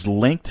respect is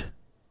linked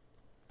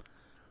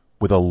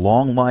with a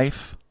long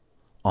life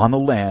on the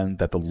land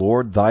that the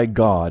Lord thy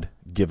God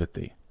giveth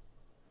thee.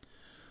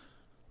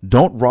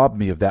 Don't rob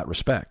me of that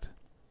respect.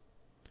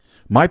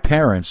 My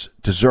parents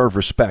deserve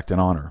respect and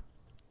honor.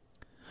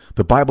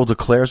 The Bible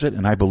declares it,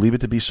 and I believe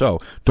it to be so.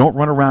 Don't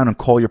run around and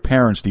call your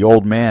parents the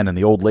old man and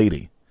the old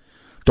lady.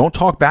 Don't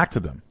talk back to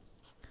them.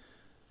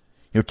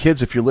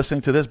 Kids, if you're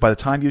listening to this, by the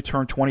time you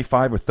turn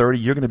 25 or 30,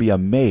 you're going to be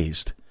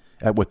amazed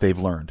at what they've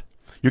learned.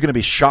 You're going to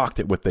be shocked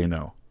at what they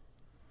know.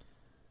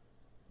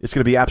 It's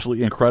going to be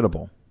absolutely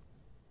incredible.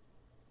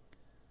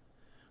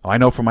 I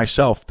know for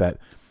myself that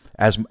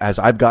as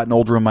I've gotten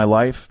older in my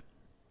life,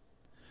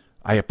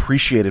 I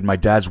appreciated my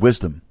dad's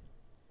wisdom.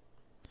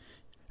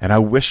 And I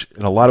wish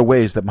in a lot of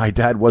ways that my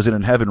dad wasn't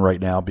in heaven right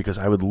now, because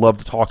I would love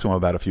to talk to him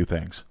about a few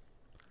things.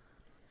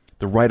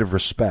 The right of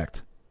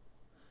respect.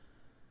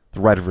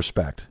 The right of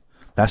respect.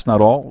 That's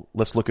not all.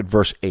 Let's look at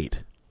verse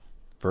 8.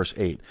 Verse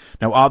 8.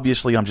 Now,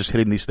 obviously, I'm just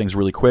hitting these things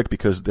really quick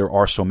because there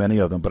are so many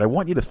of them, but I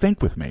want you to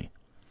think with me.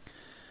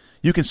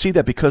 You can see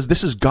that because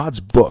this is God's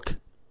book,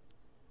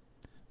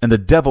 and the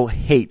devil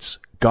hates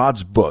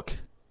God's book,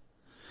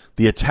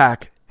 the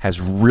attack has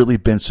really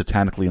been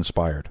satanically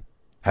inspired.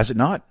 Has it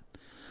not?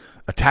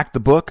 Attack the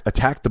book,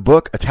 attack the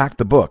book, attack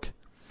the book.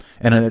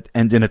 And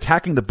in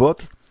attacking the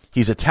book,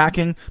 he's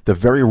attacking the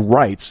very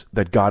rights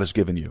that God has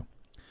given you.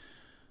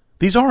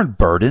 These aren't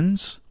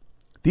burdens.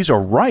 These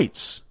are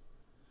rights.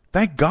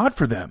 Thank God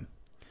for them.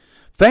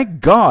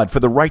 Thank God for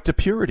the right to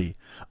purity.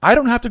 I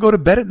don't have to go to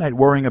bed at night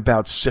worrying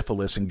about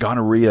syphilis and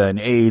gonorrhea and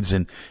AIDS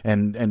and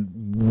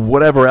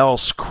whatever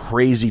else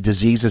crazy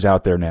diseases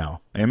out there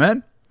now.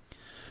 Amen?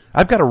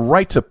 I've got a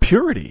right to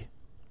purity.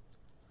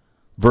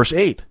 Verse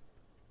 8.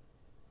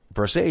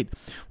 Verse 8.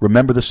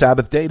 Remember the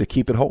Sabbath day to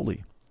keep it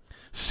holy.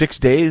 6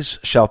 days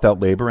shalt thou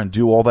labor and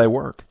do all thy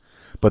work.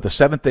 But the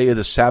seventh day is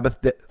the Sabbath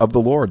of the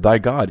Lord thy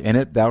God. In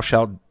it thou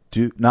shalt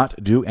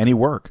not do any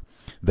work.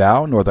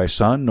 Thou, nor thy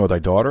son, nor thy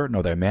daughter,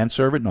 nor thy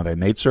manservant, nor thy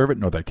maidservant,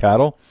 nor thy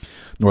cattle,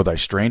 nor thy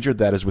stranger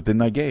that is within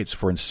thy gates.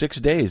 For in 6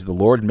 days the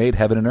Lord made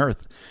heaven and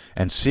earth,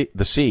 and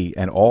the sea,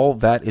 and all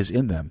that is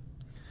in them,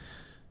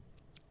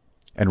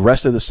 and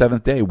rested the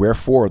seventh day.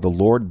 Wherefore the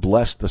Lord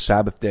blessed the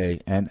Sabbath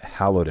day and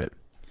hallowed it.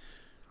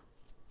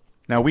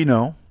 Now we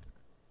know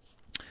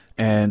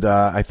And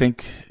I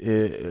think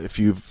if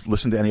you've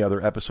listened to any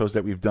other episodes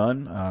that we've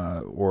done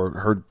or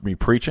heard me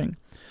preaching,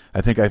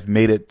 I think I've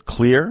made it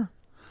clear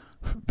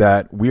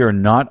that we are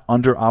not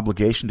under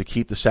obligation to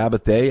keep the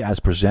Sabbath day as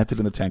presented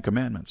in the Ten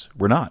Commandments.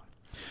 We're not.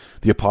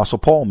 The Apostle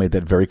Paul made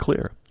that very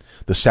clear.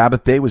 The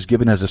Sabbath day was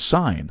given as a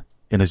sign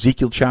in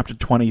Ezekiel chapter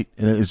 20.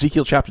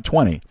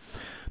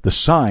 The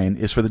sign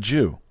is for the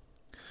Jew.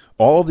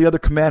 All of the other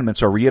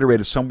commandments are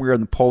reiterated somewhere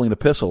in the Pauline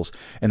epistles,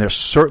 and they're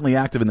certainly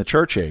active in the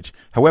church age.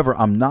 However,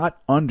 I'm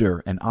not under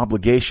an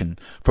obligation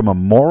from a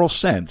moral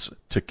sense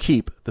to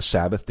keep the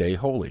Sabbath day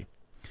holy.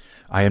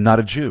 I am not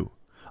a Jew.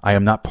 I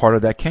am not part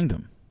of that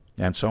kingdom,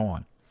 and so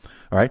on.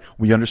 All right?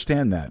 We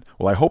understand that.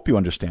 Well, I hope you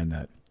understand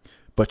that.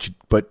 But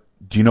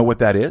do you know what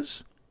that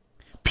is?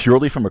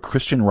 Purely from a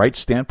Christian rights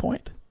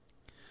standpoint?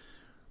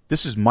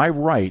 This is my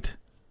right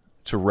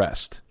to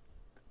rest.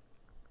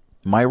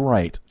 My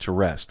right to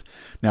rest.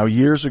 Now,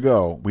 years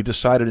ago, we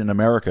decided in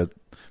America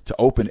to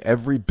open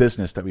every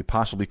business that we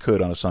possibly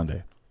could on a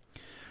Sunday.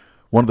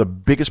 One of the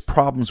biggest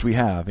problems we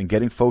have in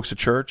getting folks to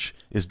church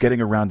is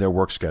getting around their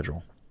work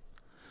schedule.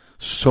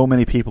 So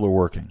many people are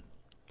working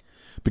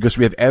because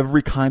we have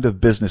every kind of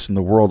business in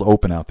the world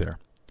open out there.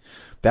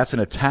 That's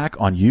an attack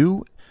on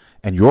you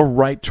and your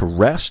right to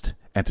rest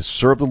and to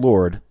serve the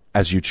Lord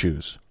as you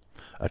choose.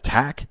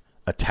 Attack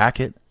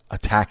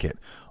it.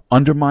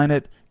 Undermine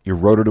it,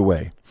 erode it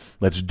away.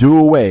 Let's do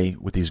away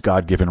with these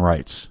God-given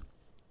rights.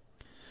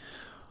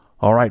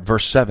 All right,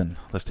 verse 7.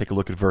 Let's take a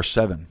look at verse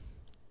 7.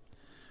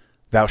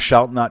 Thou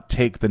shalt not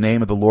take the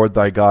name of the Lord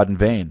thy God in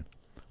vain,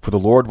 for the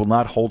Lord will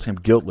not hold him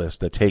guiltless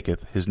that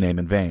taketh his name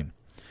in vain.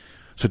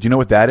 So do you know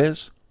what that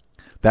is?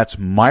 That's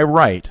my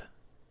right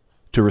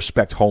to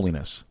respect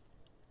holiness.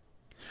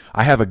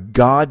 I have a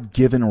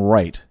God-given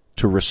right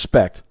to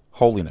respect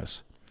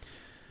holiness.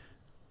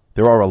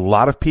 There are a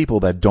lot of people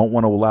that don't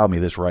want to allow me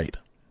this right.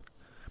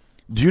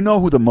 Do you know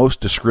who the most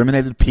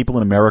discriminated people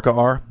in America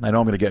are? I know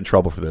I'm going to get in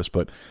trouble for this,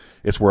 but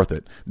it's worth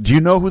it. Do you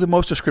know who the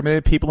most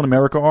discriminated people in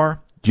America are?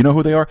 Do you know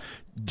who they are?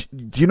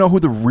 Do you know who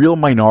the real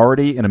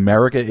minority in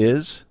America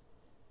is?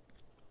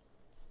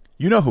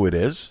 You know who it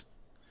is.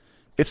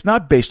 It's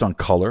not based on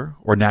color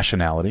or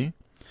nationality.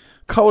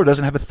 Color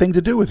doesn't have a thing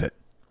to do with it.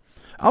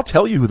 I'll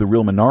tell you who the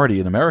real minority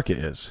in America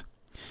is.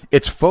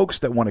 It's folks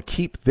that want to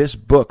keep this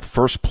book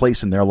first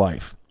place in their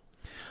life.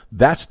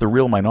 That's the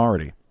real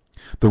minority.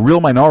 The real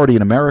minority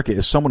in America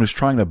is someone who's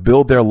trying to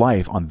build their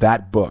life on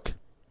that book.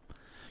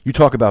 You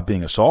talk about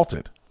being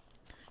assaulted.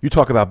 You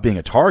talk about being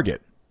a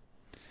target.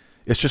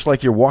 It's just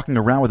like you're walking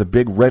around with a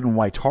big red and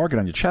white target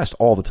on your chest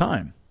all the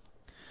time.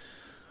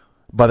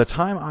 By the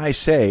time I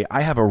say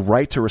I have a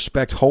right to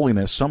respect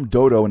holiness, some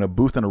dodo in a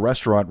booth in a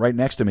restaurant right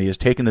next to me is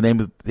taking the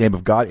name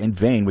of God in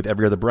vain with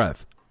every other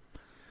breath.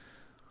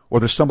 Or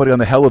there's somebody on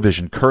the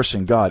television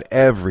cursing God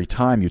every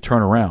time you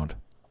turn around.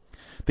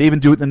 They even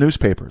do it in the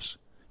newspapers.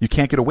 You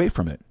can't get away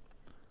from it.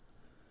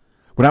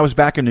 When I was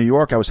back in New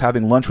York, I was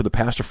having lunch with a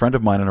pastor friend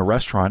of mine in a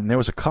restaurant, and there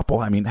was a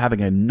couple,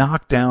 having a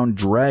knockdown,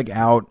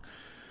 drag-out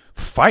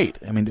fight.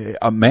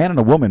 A man and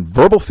a woman,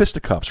 verbal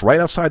fisticuffs right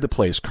outside the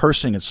place,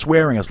 cursing and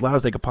swearing as loud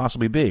as they could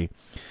possibly be.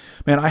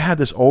 Man, I had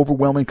this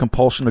overwhelming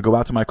compulsion to go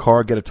out to my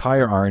car, get a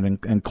tire iron,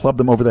 and club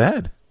them over the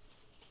head.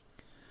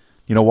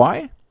 You know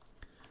why?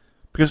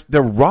 Because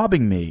they're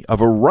robbing me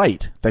of a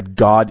right that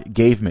God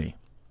gave me.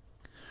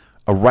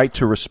 A right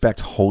to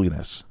respect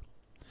holiness.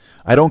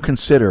 I don't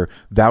consider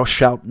thou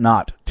shalt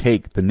not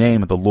take the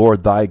name of the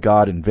Lord thy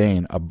God in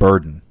vain a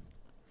burden.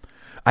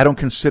 I don't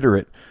consider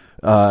it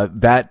I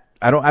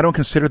don't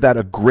consider that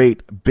a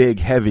great, big,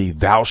 heavy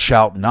thou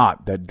shalt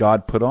not that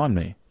God put on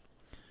me.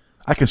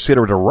 I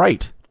consider it a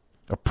right,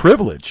 a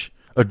privilege,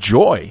 a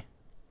joy.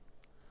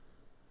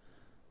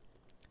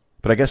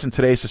 But I guess in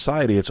today's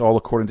society, it's all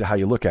according to how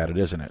you look at it,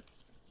 isn't it?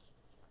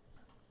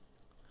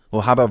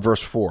 Well, how about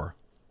verse 4?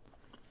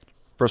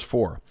 Verse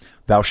 4,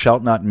 thou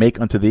shalt not make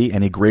unto thee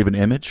any graven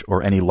image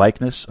or any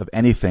likeness of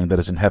anything that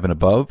is in heaven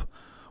above,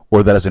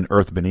 or that is in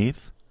earth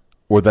beneath,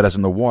 or that is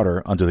in the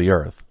water under the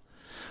earth.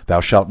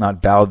 Thou shalt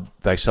not bow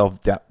thyself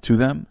to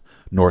them,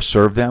 nor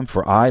serve them,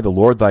 for I, the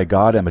Lord thy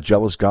God, am a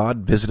jealous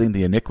God, visiting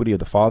the iniquity of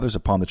the fathers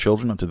upon the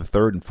children unto the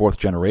third and fourth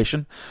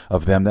generation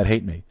of them that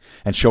hate me,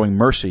 and showing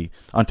mercy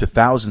unto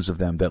thousands of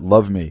them that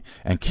love me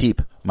and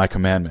keep my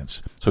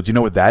commandments. So do you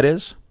know what that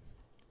is?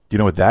 Do you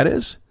know what that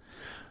is?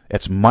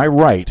 It's my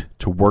right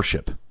to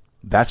worship.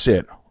 That's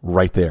it,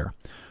 right there.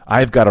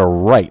 I've got a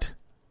right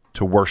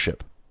to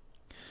worship.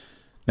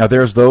 Now,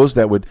 there's those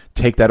that would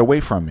take that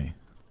away from me.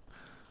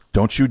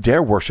 Don't you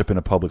dare worship in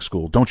a public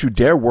school. Don't you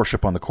dare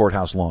worship on the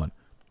courthouse lawn.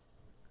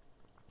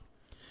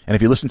 And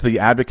if you listen to the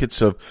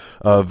advocates of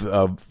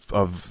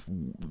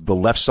the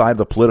left side of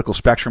the political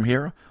spectrum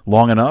here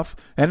long enough,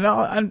 and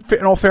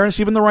in all fairness,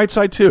 even the right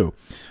side too,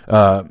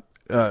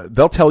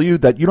 they'll tell you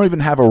that you don't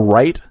even have a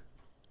right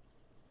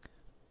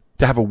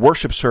to have a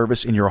worship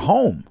service in your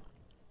home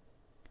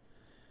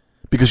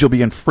because you'll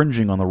be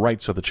infringing on the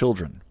rights of the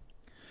children,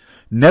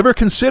 never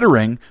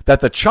considering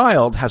that the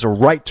child has a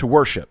right to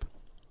worship.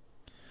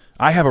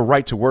 I have a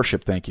right to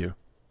worship, thank you.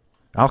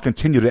 I'll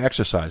continue to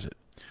exercise it.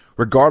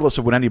 regardless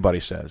of what anybody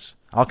says.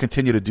 I'll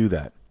continue to do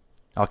that.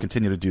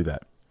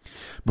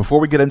 Before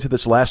we get into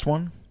this last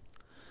one,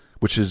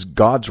 which is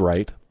God's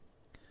right,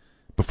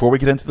 before we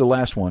get into the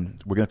last one,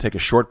 we're going to take a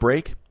short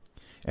break,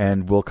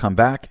 and we'll come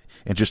back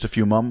in just a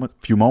few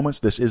moments.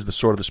 This is the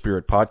Sword of the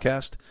Spirit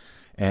podcast,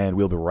 and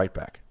we'll be right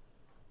back.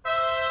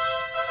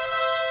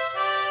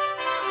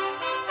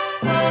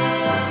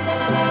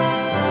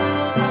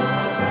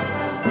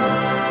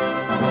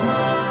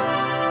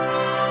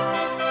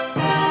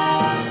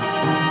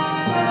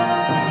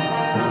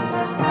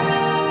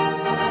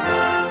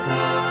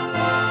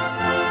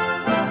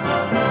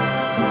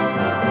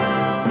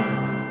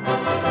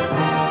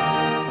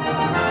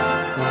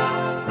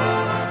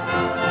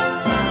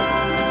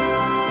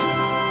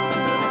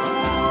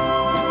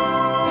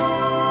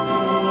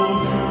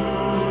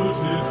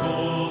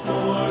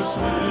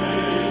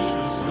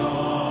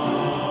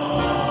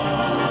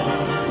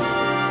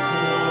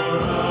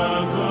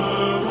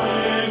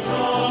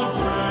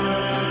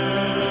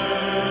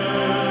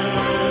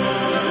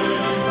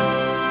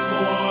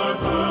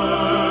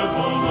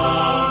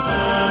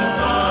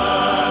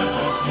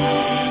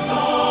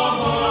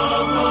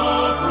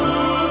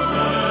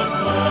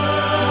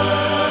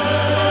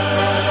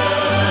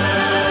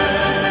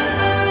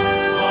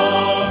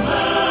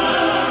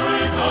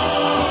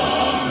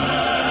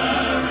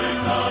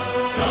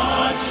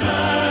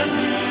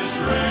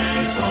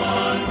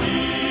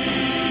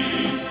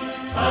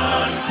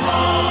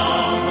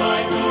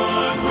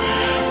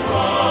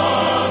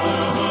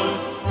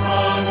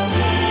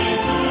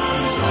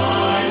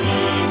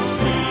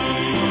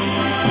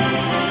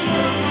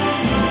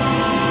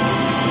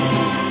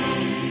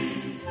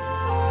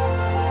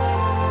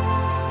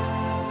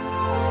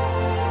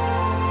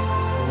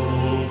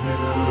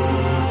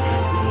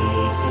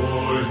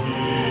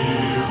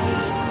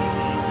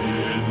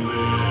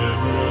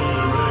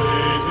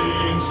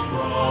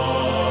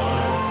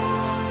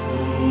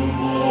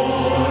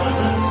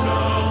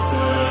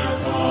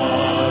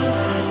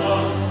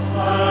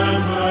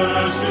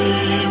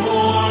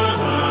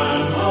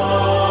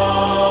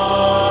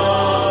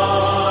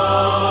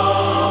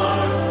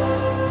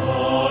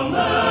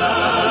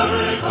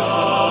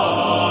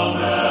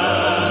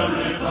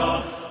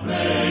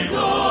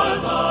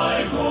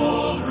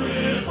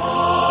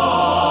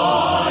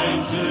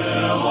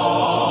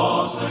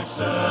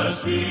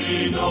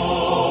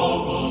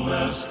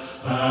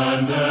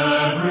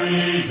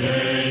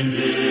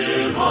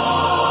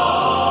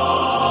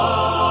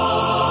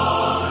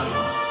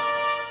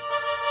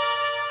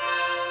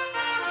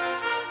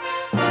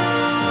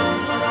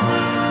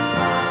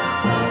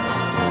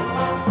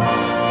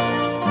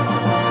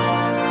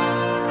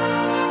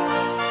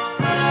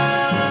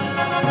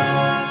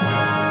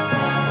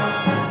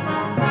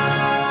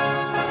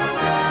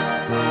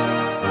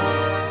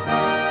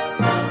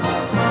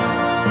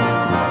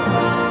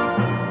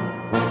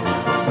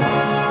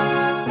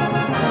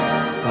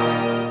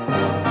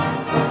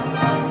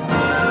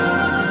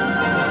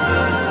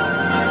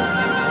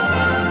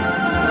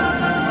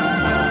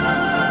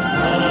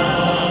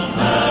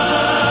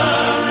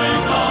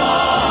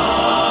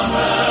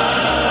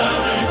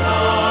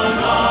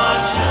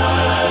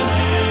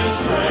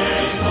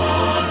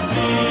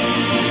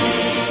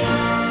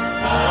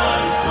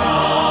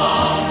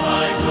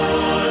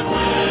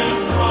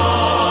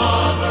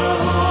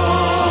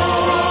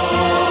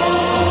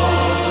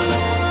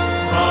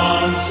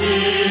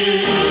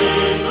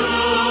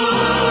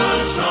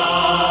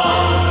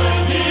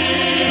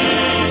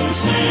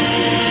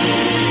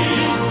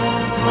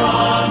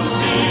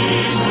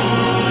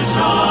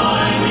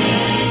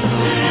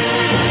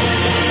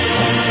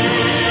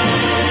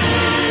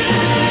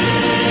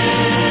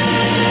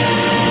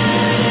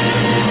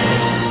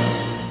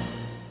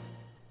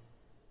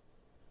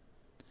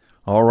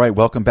 All right,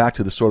 welcome back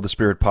to the Sword of the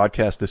Spirit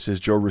podcast. This is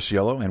Joe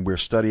Rusiello, and we're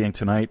studying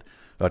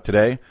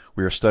today,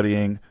 we are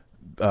studying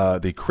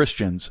the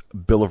Christian's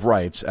Bill of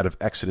Rights out of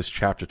Exodus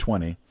chapter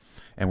 20,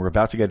 and we're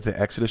about to get into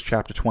Exodus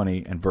chapter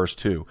 20 and verse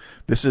 2.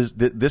 This is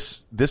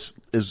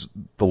the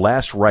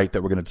last right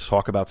that we're going to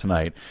talk about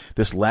tonight.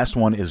 This last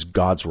one is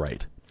God's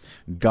right.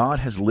 God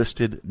has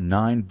listed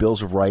 9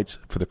 bills of rights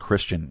for the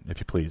Christian, if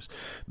you please.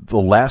 The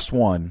last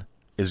one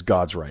is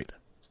God's right.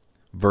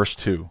 Verse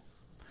 2.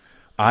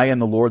 I am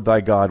the Lord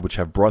thy God, which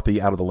have brought thee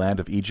out of the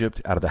land of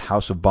Egypt, out of the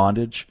house of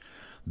bondage.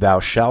 Thou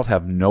shalt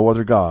have no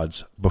other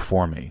gods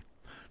before me.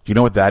 Do you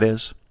know what that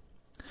is?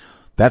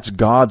 That's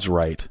God's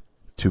right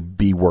to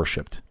be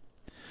worshipped.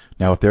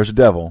 Now, if there's a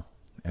devil,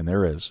 and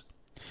there is,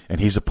 and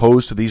he's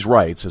opposed to these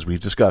rights, as we've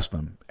discussed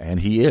them,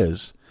 and he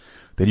is,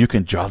 then you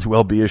can jolly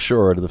well be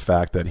assured of the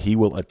fact that he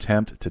will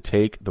attempt to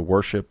take the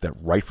worship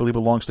that rightfully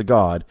belongs to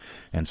God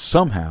and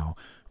somehow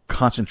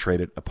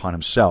concentrate it upon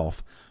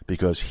himself,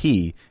 because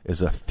he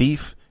is a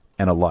thief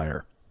and a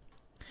liar.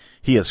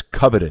 He has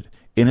coveted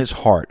in his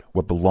heart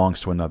what belongs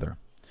to another.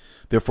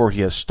 Therefore,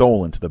 he has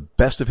stolen to the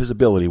best of his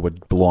ability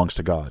what belongs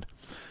to God.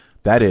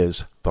 That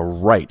is the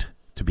right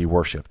to be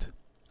worshipped.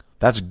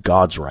 That's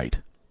God's right.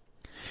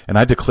 And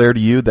I declare to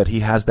you that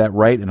he has that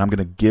right, and I'm going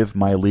to give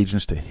my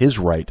allegiance to his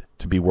right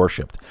to be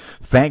worshipped.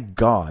 Thank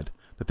God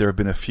that there have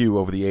been a few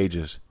over the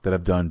ages that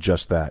have done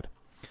just that.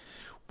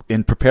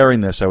 In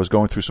preparing this, I was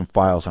going through some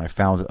files, and I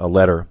found a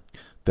letter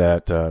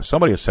that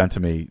somebody has sent to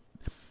me,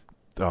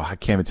 I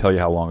can't even tell you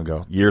how long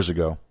ago, years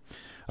ago.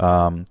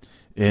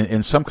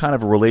 In some kind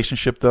of a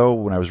relationship, though,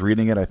 when I was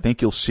reading it, I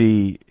think you'll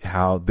see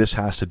how this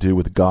has to do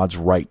with God's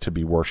right to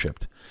be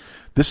worshipped.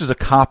 This is a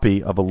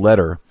copy of a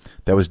letter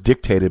that was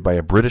dictated by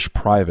a British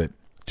private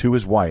to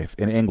his wife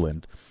in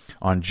England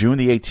on June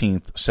the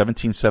 18th,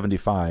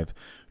 1775,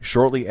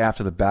 shortly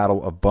after the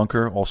Battle of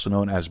Bunker, also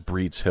known as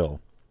Breed's Hill.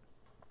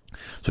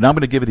 So now I'm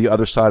going to give you the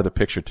other side of the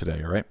picture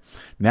today, all right?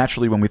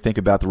 Naturally, when we think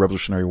about the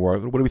Revolutionary War,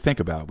 what do we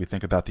think about? We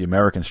think about the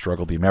American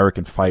struggle, the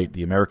American fight,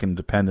 the American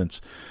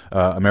independence,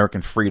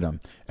 American freedom.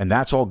 And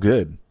that's all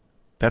good.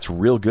 That's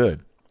real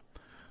good.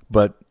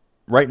 But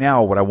right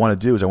now, what I want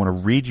to do is I want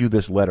to read you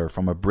this letter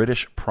from a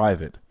British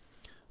private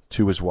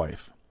to his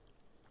wife.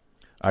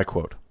 I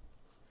quote,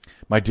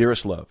 "My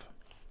dearest love,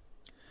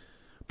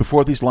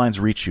 before these lines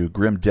reach you,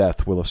 grim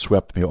death will have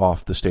swept me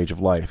off the stage of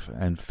life,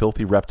 and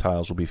filthy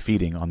reptiles will be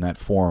feeding on that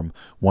form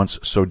once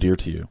so dear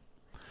to you.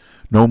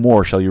 No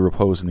more shall you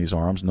repose in these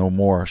arms, no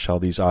more shall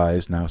these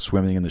eyes, now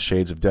swimming in the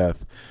shades of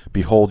death,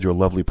 behold your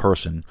lovely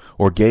person,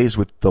 or gaze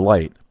with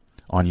delight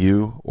on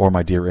you or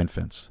my dear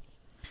infants.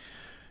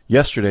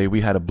 Yesterday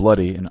we had a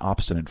bloody and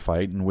obstinate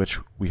fight, in which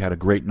we had a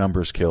great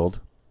numbers killed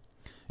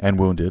and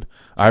wounded.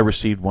 I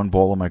received one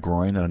ball in my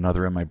groin and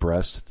another in my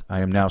breast. I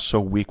am now so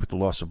weak with the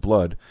loss of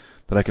blood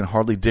that I can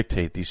hardly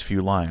dictate these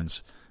few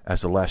lines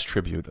as the last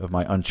tribute of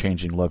my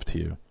unchanging love to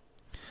you.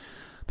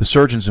 The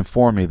surgeons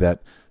inform me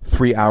that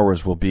 3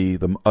 hours will be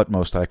the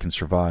utmost I can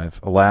survive.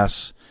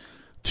 Alas,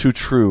 too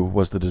true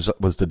was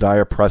the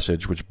dire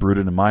presage which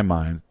brooded in my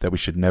mind that we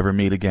should never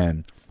meet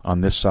again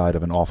on this side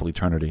of an awful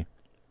eternity.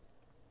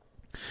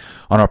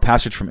 On our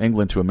passage from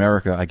England to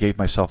America, I gave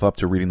myself up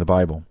to reading the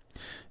Bible,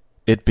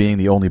 it being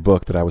the only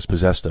book that I was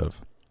possessed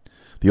of.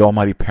 The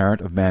Almighty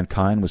Parent of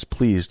mankind was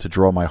pleased to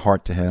draw my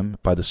heart to him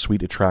by the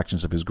sweet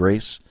attractions of his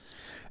grace,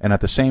 and at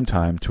the same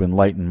time to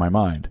enlighten my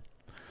mind.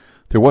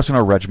 There was in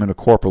our regiment a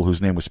corporal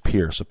whose name was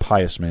Pierce, a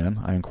pious man.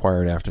 I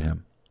inquired after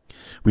him.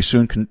 We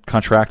soon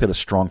contracted a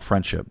strong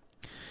friendship.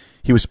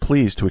 He was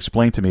pleased to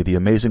explain to me the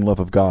amazing love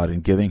of God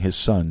in giving his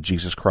Son,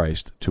 Jesus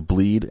Christ, to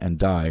bleed and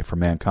die for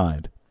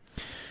mankind.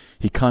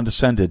 He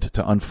condescended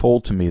to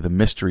unfold to me the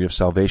mystery of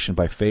salvation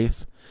by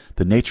faith,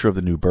 the nature of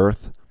the new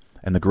birth,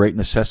 and the great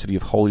necessity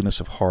of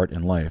holiness of heart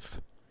and life.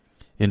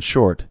 In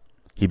short,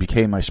 he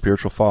became my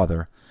spiritual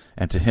father,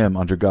 and to him,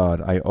 under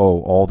God, I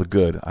owe all the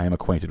good I am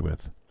acquainted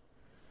with.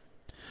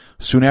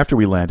 Soon after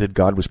we landed,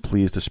 God was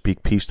pleased to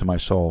speak peace to my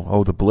soul.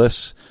 Oh, the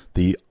bliss,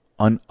 the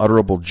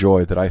unutterable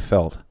joy that I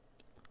felt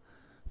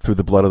through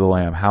the blood of the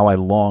Lamb. How I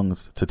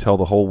longed to tell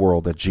the whole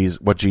world that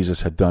what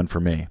Jesus had done for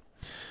me.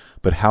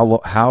 But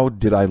how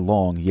did I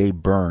long, yea,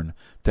 burn,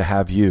 to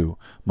have you,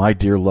 my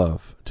dear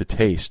love, to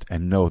taste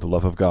and know the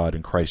love of God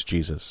in Christ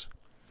Jesus.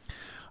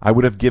 I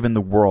would have given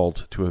the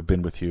world to have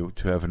been with you,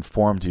 to have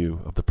informed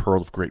you of the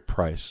pearl of great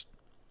price.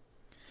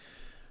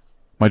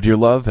 My dear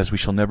love, as we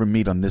shall never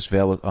meet on this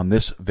vale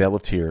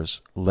of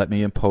tears, let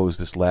me impose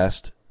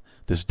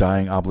this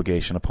dying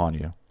obligation upon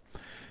you.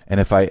 And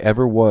if I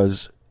ever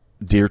was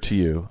dear to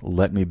you,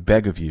 let me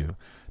beg of you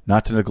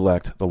not to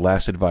neglect the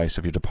last advice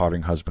of your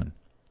departing husband,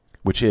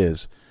 which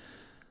is,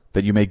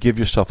 that you may give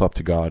yourself up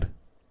to God,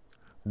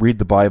 read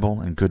the Bible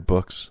and good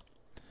books,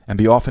 and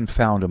be often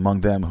found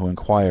among them who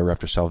inquire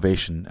after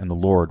salvation, and the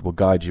Lord will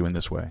guide you in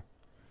this way.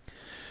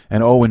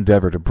 And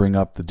endeavor to bring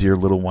up the dear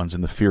little ones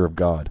in the fear of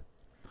God.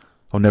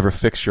 Never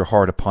fix your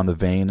heart upon the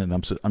vain and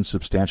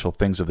unsubstantial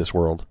things of this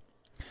world.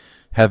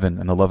 Heaven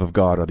and the love of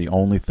God are the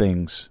only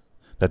things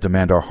that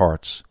demand our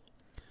hearts,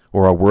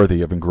 or are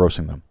worthy of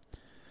engrossing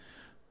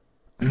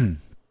them.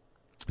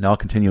 Now I'll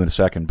continue in a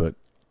second, but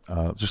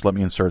just let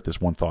me insert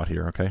this one thought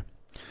here, okay?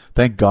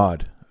 Thank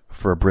God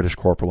for a British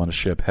corporal on a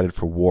ship headed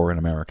for war in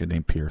America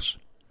named Pierce.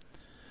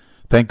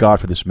 Thank God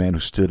for this man who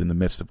stood in the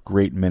midst of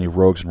great many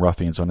rogues and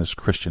ruffians on his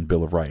Christian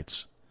Bill of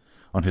Rights,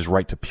 on his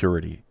right to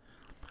purity,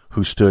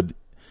 who stood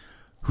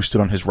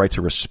on his right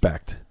to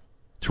respect,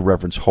 to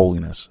reverence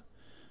holiness.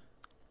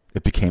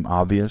 It became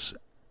obvious,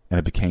 and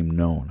it became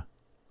known.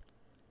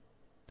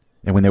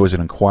 And when there was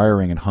an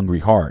inquiring and hungry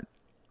heart,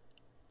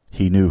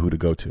 he knew who to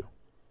go to.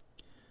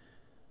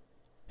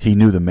 He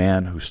knew the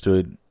man who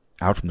stood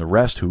out from the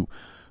rest, who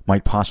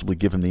might possibly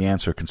give him the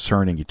answer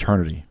concerning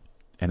eternity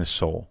and his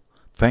soul.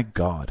 Thank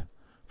God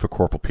for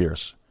Corporal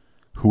Pierce,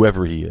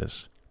 whoever he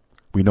is.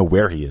 We know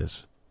where he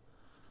is.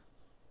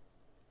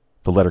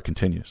 The letter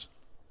continues.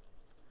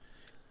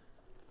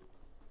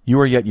 You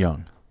are yet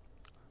young,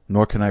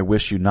 nor can I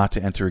wish you not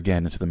to enter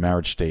again into the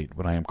marriage state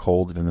when I am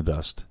cold and in the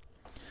dust.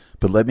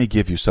 But let me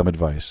give you some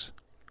advice.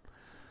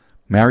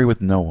 Marry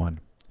with no one,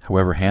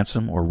 however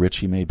handsome or rich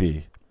he may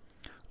be,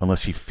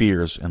 unless he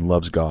fears and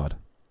loves God.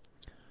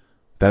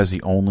 That is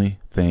the only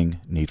thing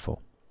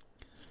needful.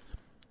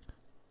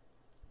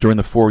 During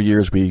the 4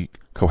 years we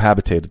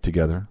cohabitated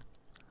together,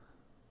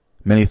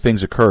 Many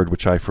things occurred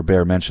which I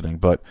forbear mentioning,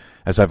 but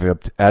as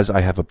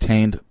I have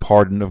obtained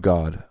pardon of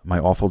God, my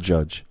awful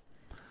judge,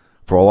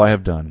 for all I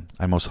have done,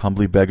 I most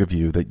humbly beg of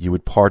you that you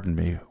would pardon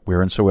me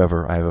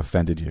whereinsoever I have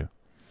offended you,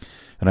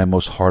 and I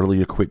most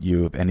heartily acquit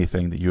you of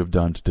anything that you have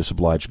done to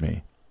disoblige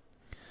me.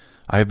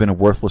 I have been a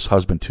worthless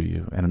husband to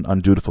you, and an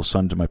undutiful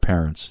son to my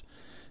parents,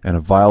 and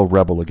a vile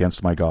rebel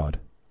against my God.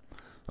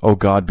 O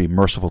God, be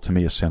merciful to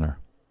me, a sinner.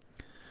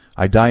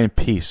 I die in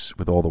peace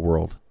with all the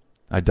world.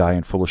 I die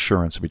in full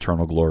assurance of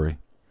eternal glory.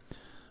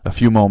 A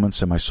few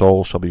moments, and my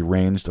soul shall be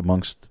ranged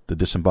amongst the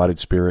disembodied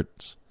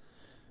spirits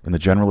in the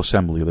general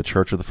assembly of the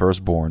church of the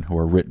firstborn who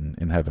are written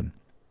in heaven.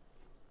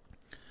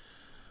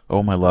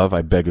 O my love,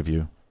 I beg of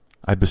you,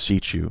 I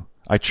beseech you,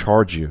 I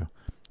charge you,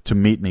 to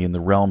meet me in the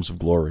realms of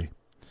glory.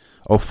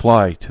 O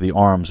fly to the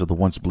arms of the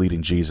once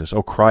bleeding Jesus.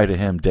 O cry to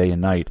him day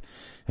and night,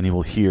 and he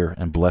will hear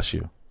and bless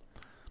you.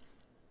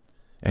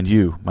 And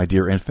you, my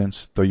dear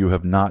infants, though you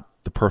have not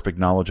the perfect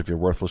knowledge of your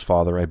worthless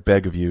father, I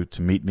beg of you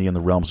to meet me in the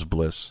realms of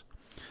bliss.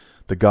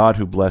 The God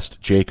who blessed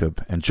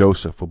Jacob and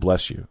Joseph will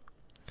bless you.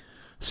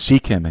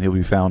 Seek him, and he will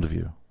be found of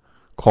you.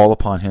 Call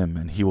upon him,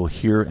 and he will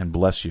hear and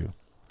bless you.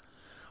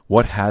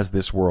 What has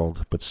this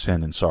world but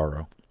sin and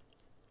sorrow?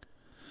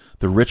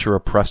 The rich are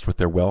oppressed with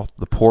their wealth.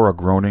 The poor are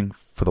groaning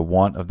for the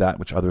want of that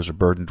which others are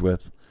burdened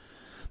with.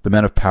 The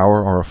men of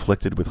power are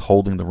afflicted with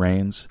holding the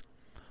reins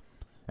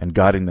and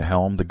guiding the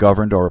helm. The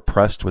governed are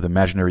oppressed with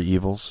imaginary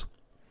evils.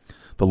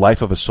 The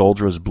life of a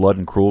soldier is blood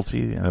and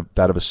cruelty, and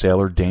that of a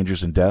sailor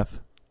dangers and death.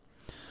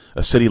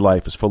 A city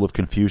life is full of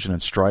confusion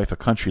and strife. A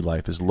country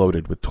life is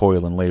loaded with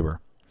toil and labor.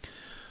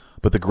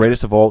 But the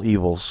greatest of all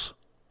evils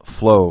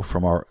flow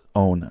from our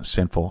own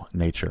sinful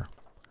nature.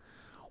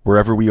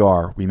 Wherever we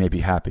are, we may be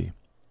happy.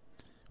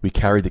 We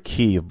carry the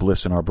key of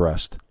bliss in our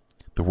breast.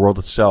 The world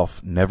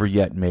itself never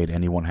yet made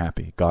anyone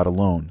happy. God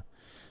alone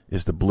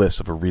is the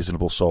bliss of a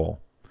reasonable soul,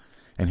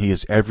 and he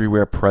is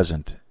everywhere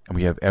present, and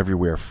we have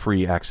everywhere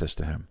free access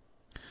to him.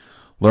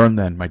 Learn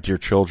then, my dear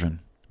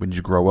children, when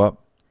you grow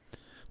up,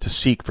 to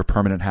seek for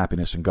permanent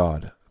happiness in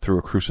God through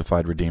a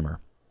crucified Redeemer.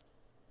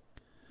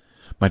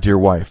 My dear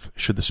wife,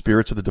 should the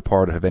spirits of the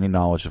departed have any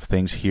knowledge of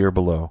things here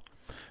below,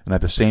 and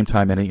at the same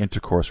time any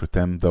intercourse with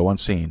them, though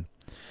unseen,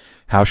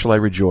 how shall I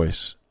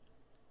rejoice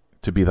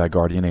to be thy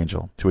guardian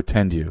angel, to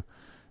attend you,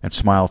 and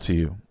smile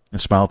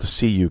to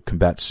see you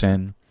combat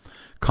sin,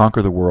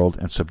 conquer the world,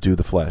 and subdue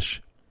the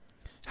flesh.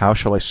 How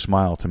shall I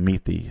smile to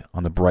meet thee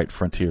on the bright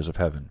frontiers of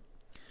heaven?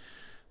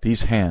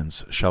 These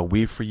hands shall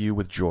weave for you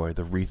with joy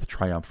the wreath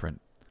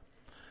triumphant.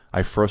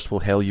 I first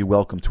will hail you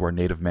welcome to our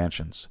native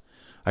mansions.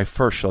 I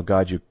first shall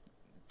guide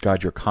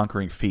your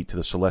conquering feet to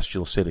the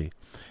celestial city,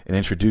 and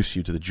introduce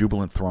you to the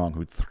jubilant throng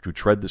who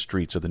tread the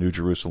streets of the New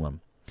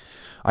Jerusalem.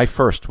 I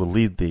first will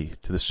lead thee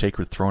to the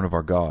sacred throne of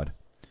our God,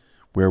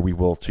 where we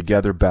will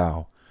together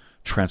bow,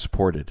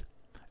 transported,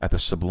 at the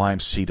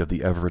sublime seat of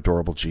the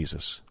ever-adorable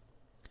Jesus.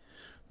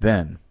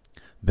 Then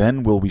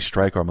will we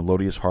strike our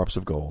melodious harps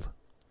of gold,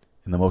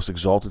 in the most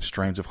exalted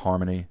strains of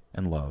harmony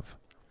and love.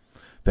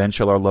 Then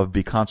shall our love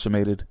be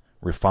consummated,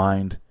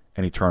 refined,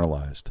 and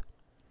eternalized.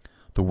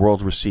 The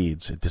world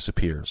recedes, it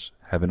disappears.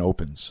 Heaven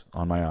opens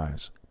on my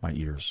eyes, my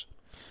ears.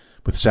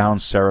 With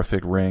sounds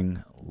seraphic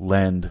ring,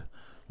 lend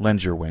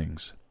your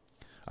wings.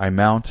 I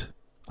mount,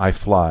 I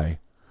fly.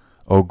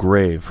 O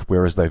grave,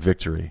 where is thy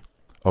victory?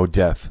 O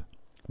death,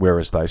 where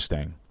is thy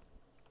sting?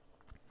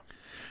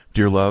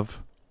 Dear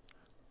love,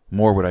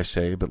 more would I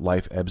say, but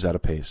life ebbs at a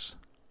pace.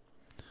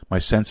 My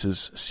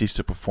senses cease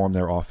to perform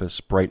their office.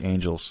 Bright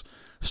angels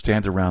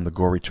stand around the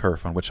gory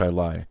turf on which I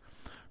lie,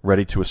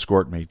 ready to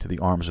escort me to the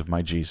arms of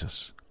my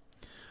Jesus.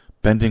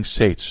 Bending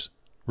saints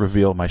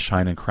reveal my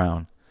shining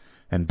crown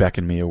and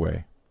beckon me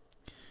away.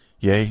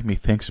 Yea,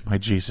 methinks my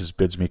Jesus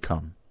bids me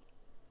come.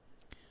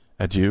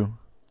 Adieu,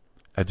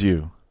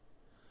 adieu,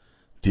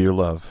 dear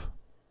love,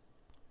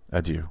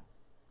 adieu.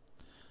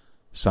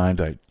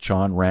 Signed,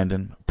 John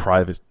Randon,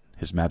 Private,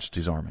 His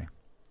Majesty's Army.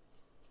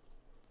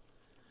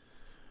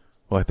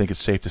 Well, I think it's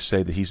safe to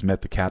say that he's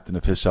met the captain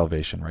of his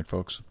salvation, right,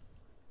 folks?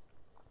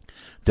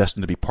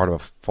 Destined to be part of a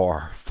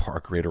far, far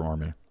greater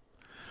army.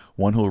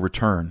 One who will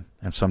return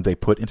and someday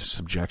put into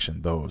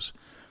subjection those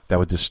that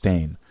would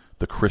disdain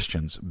the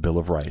Christian's Bill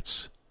of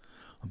Rights,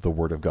 the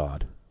Word of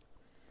God.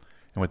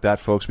 And with that,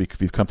 folks,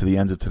 we've come to the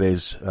end of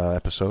today's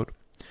episode.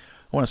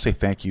 I want to say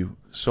thank you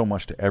so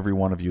much to every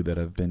one of you that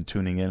have been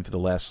tuning in for the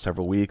last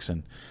several weeks,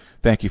 and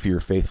thank you for your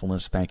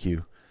faithfulness. Thank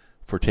you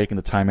for taking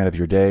the time out of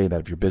your day and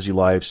out of your busy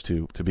lives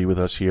to be with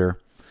us here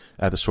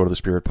at the Sword of the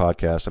Spirit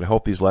podcast. And I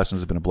hope these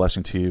lessons have been a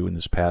blessing to you in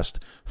this past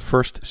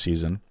first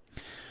season.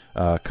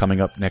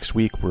 Coming up next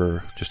week,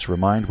 just to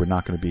remind, we're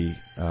not going to be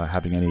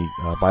having any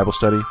Bible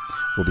study.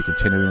 We'll be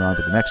continuing on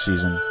to the next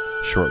season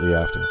shortly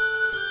after,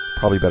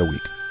 probably about a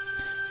week.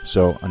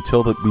 So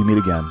until we meet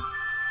again,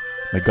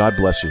 may God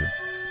bless you,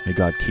 may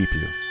God keep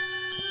you,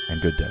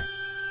 and good day.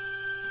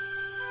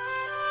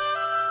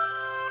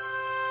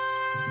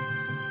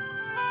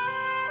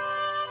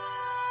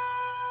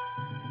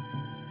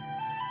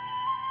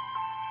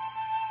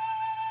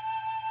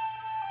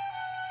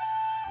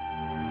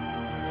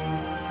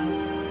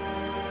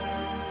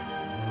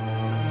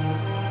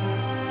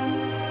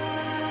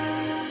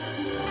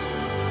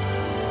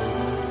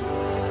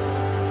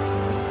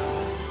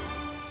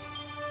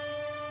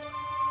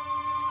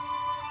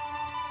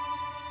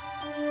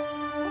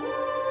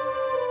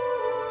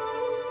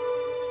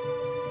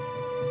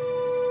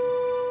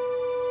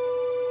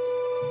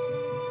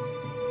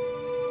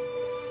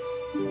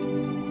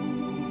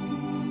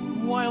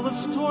 While the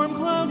storm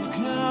clouds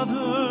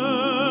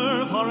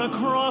gather far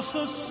across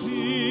the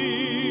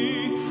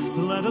sea,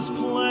 let us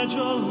pledge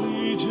allegiance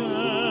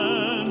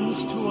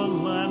to a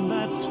land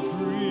that's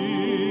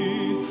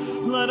free.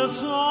 Let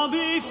us all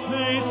be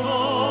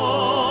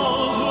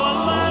faithful to a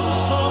land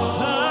so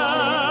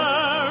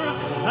fair,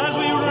 as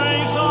we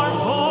raise our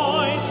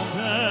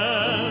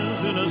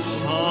voices in a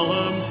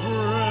solemn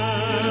prayer.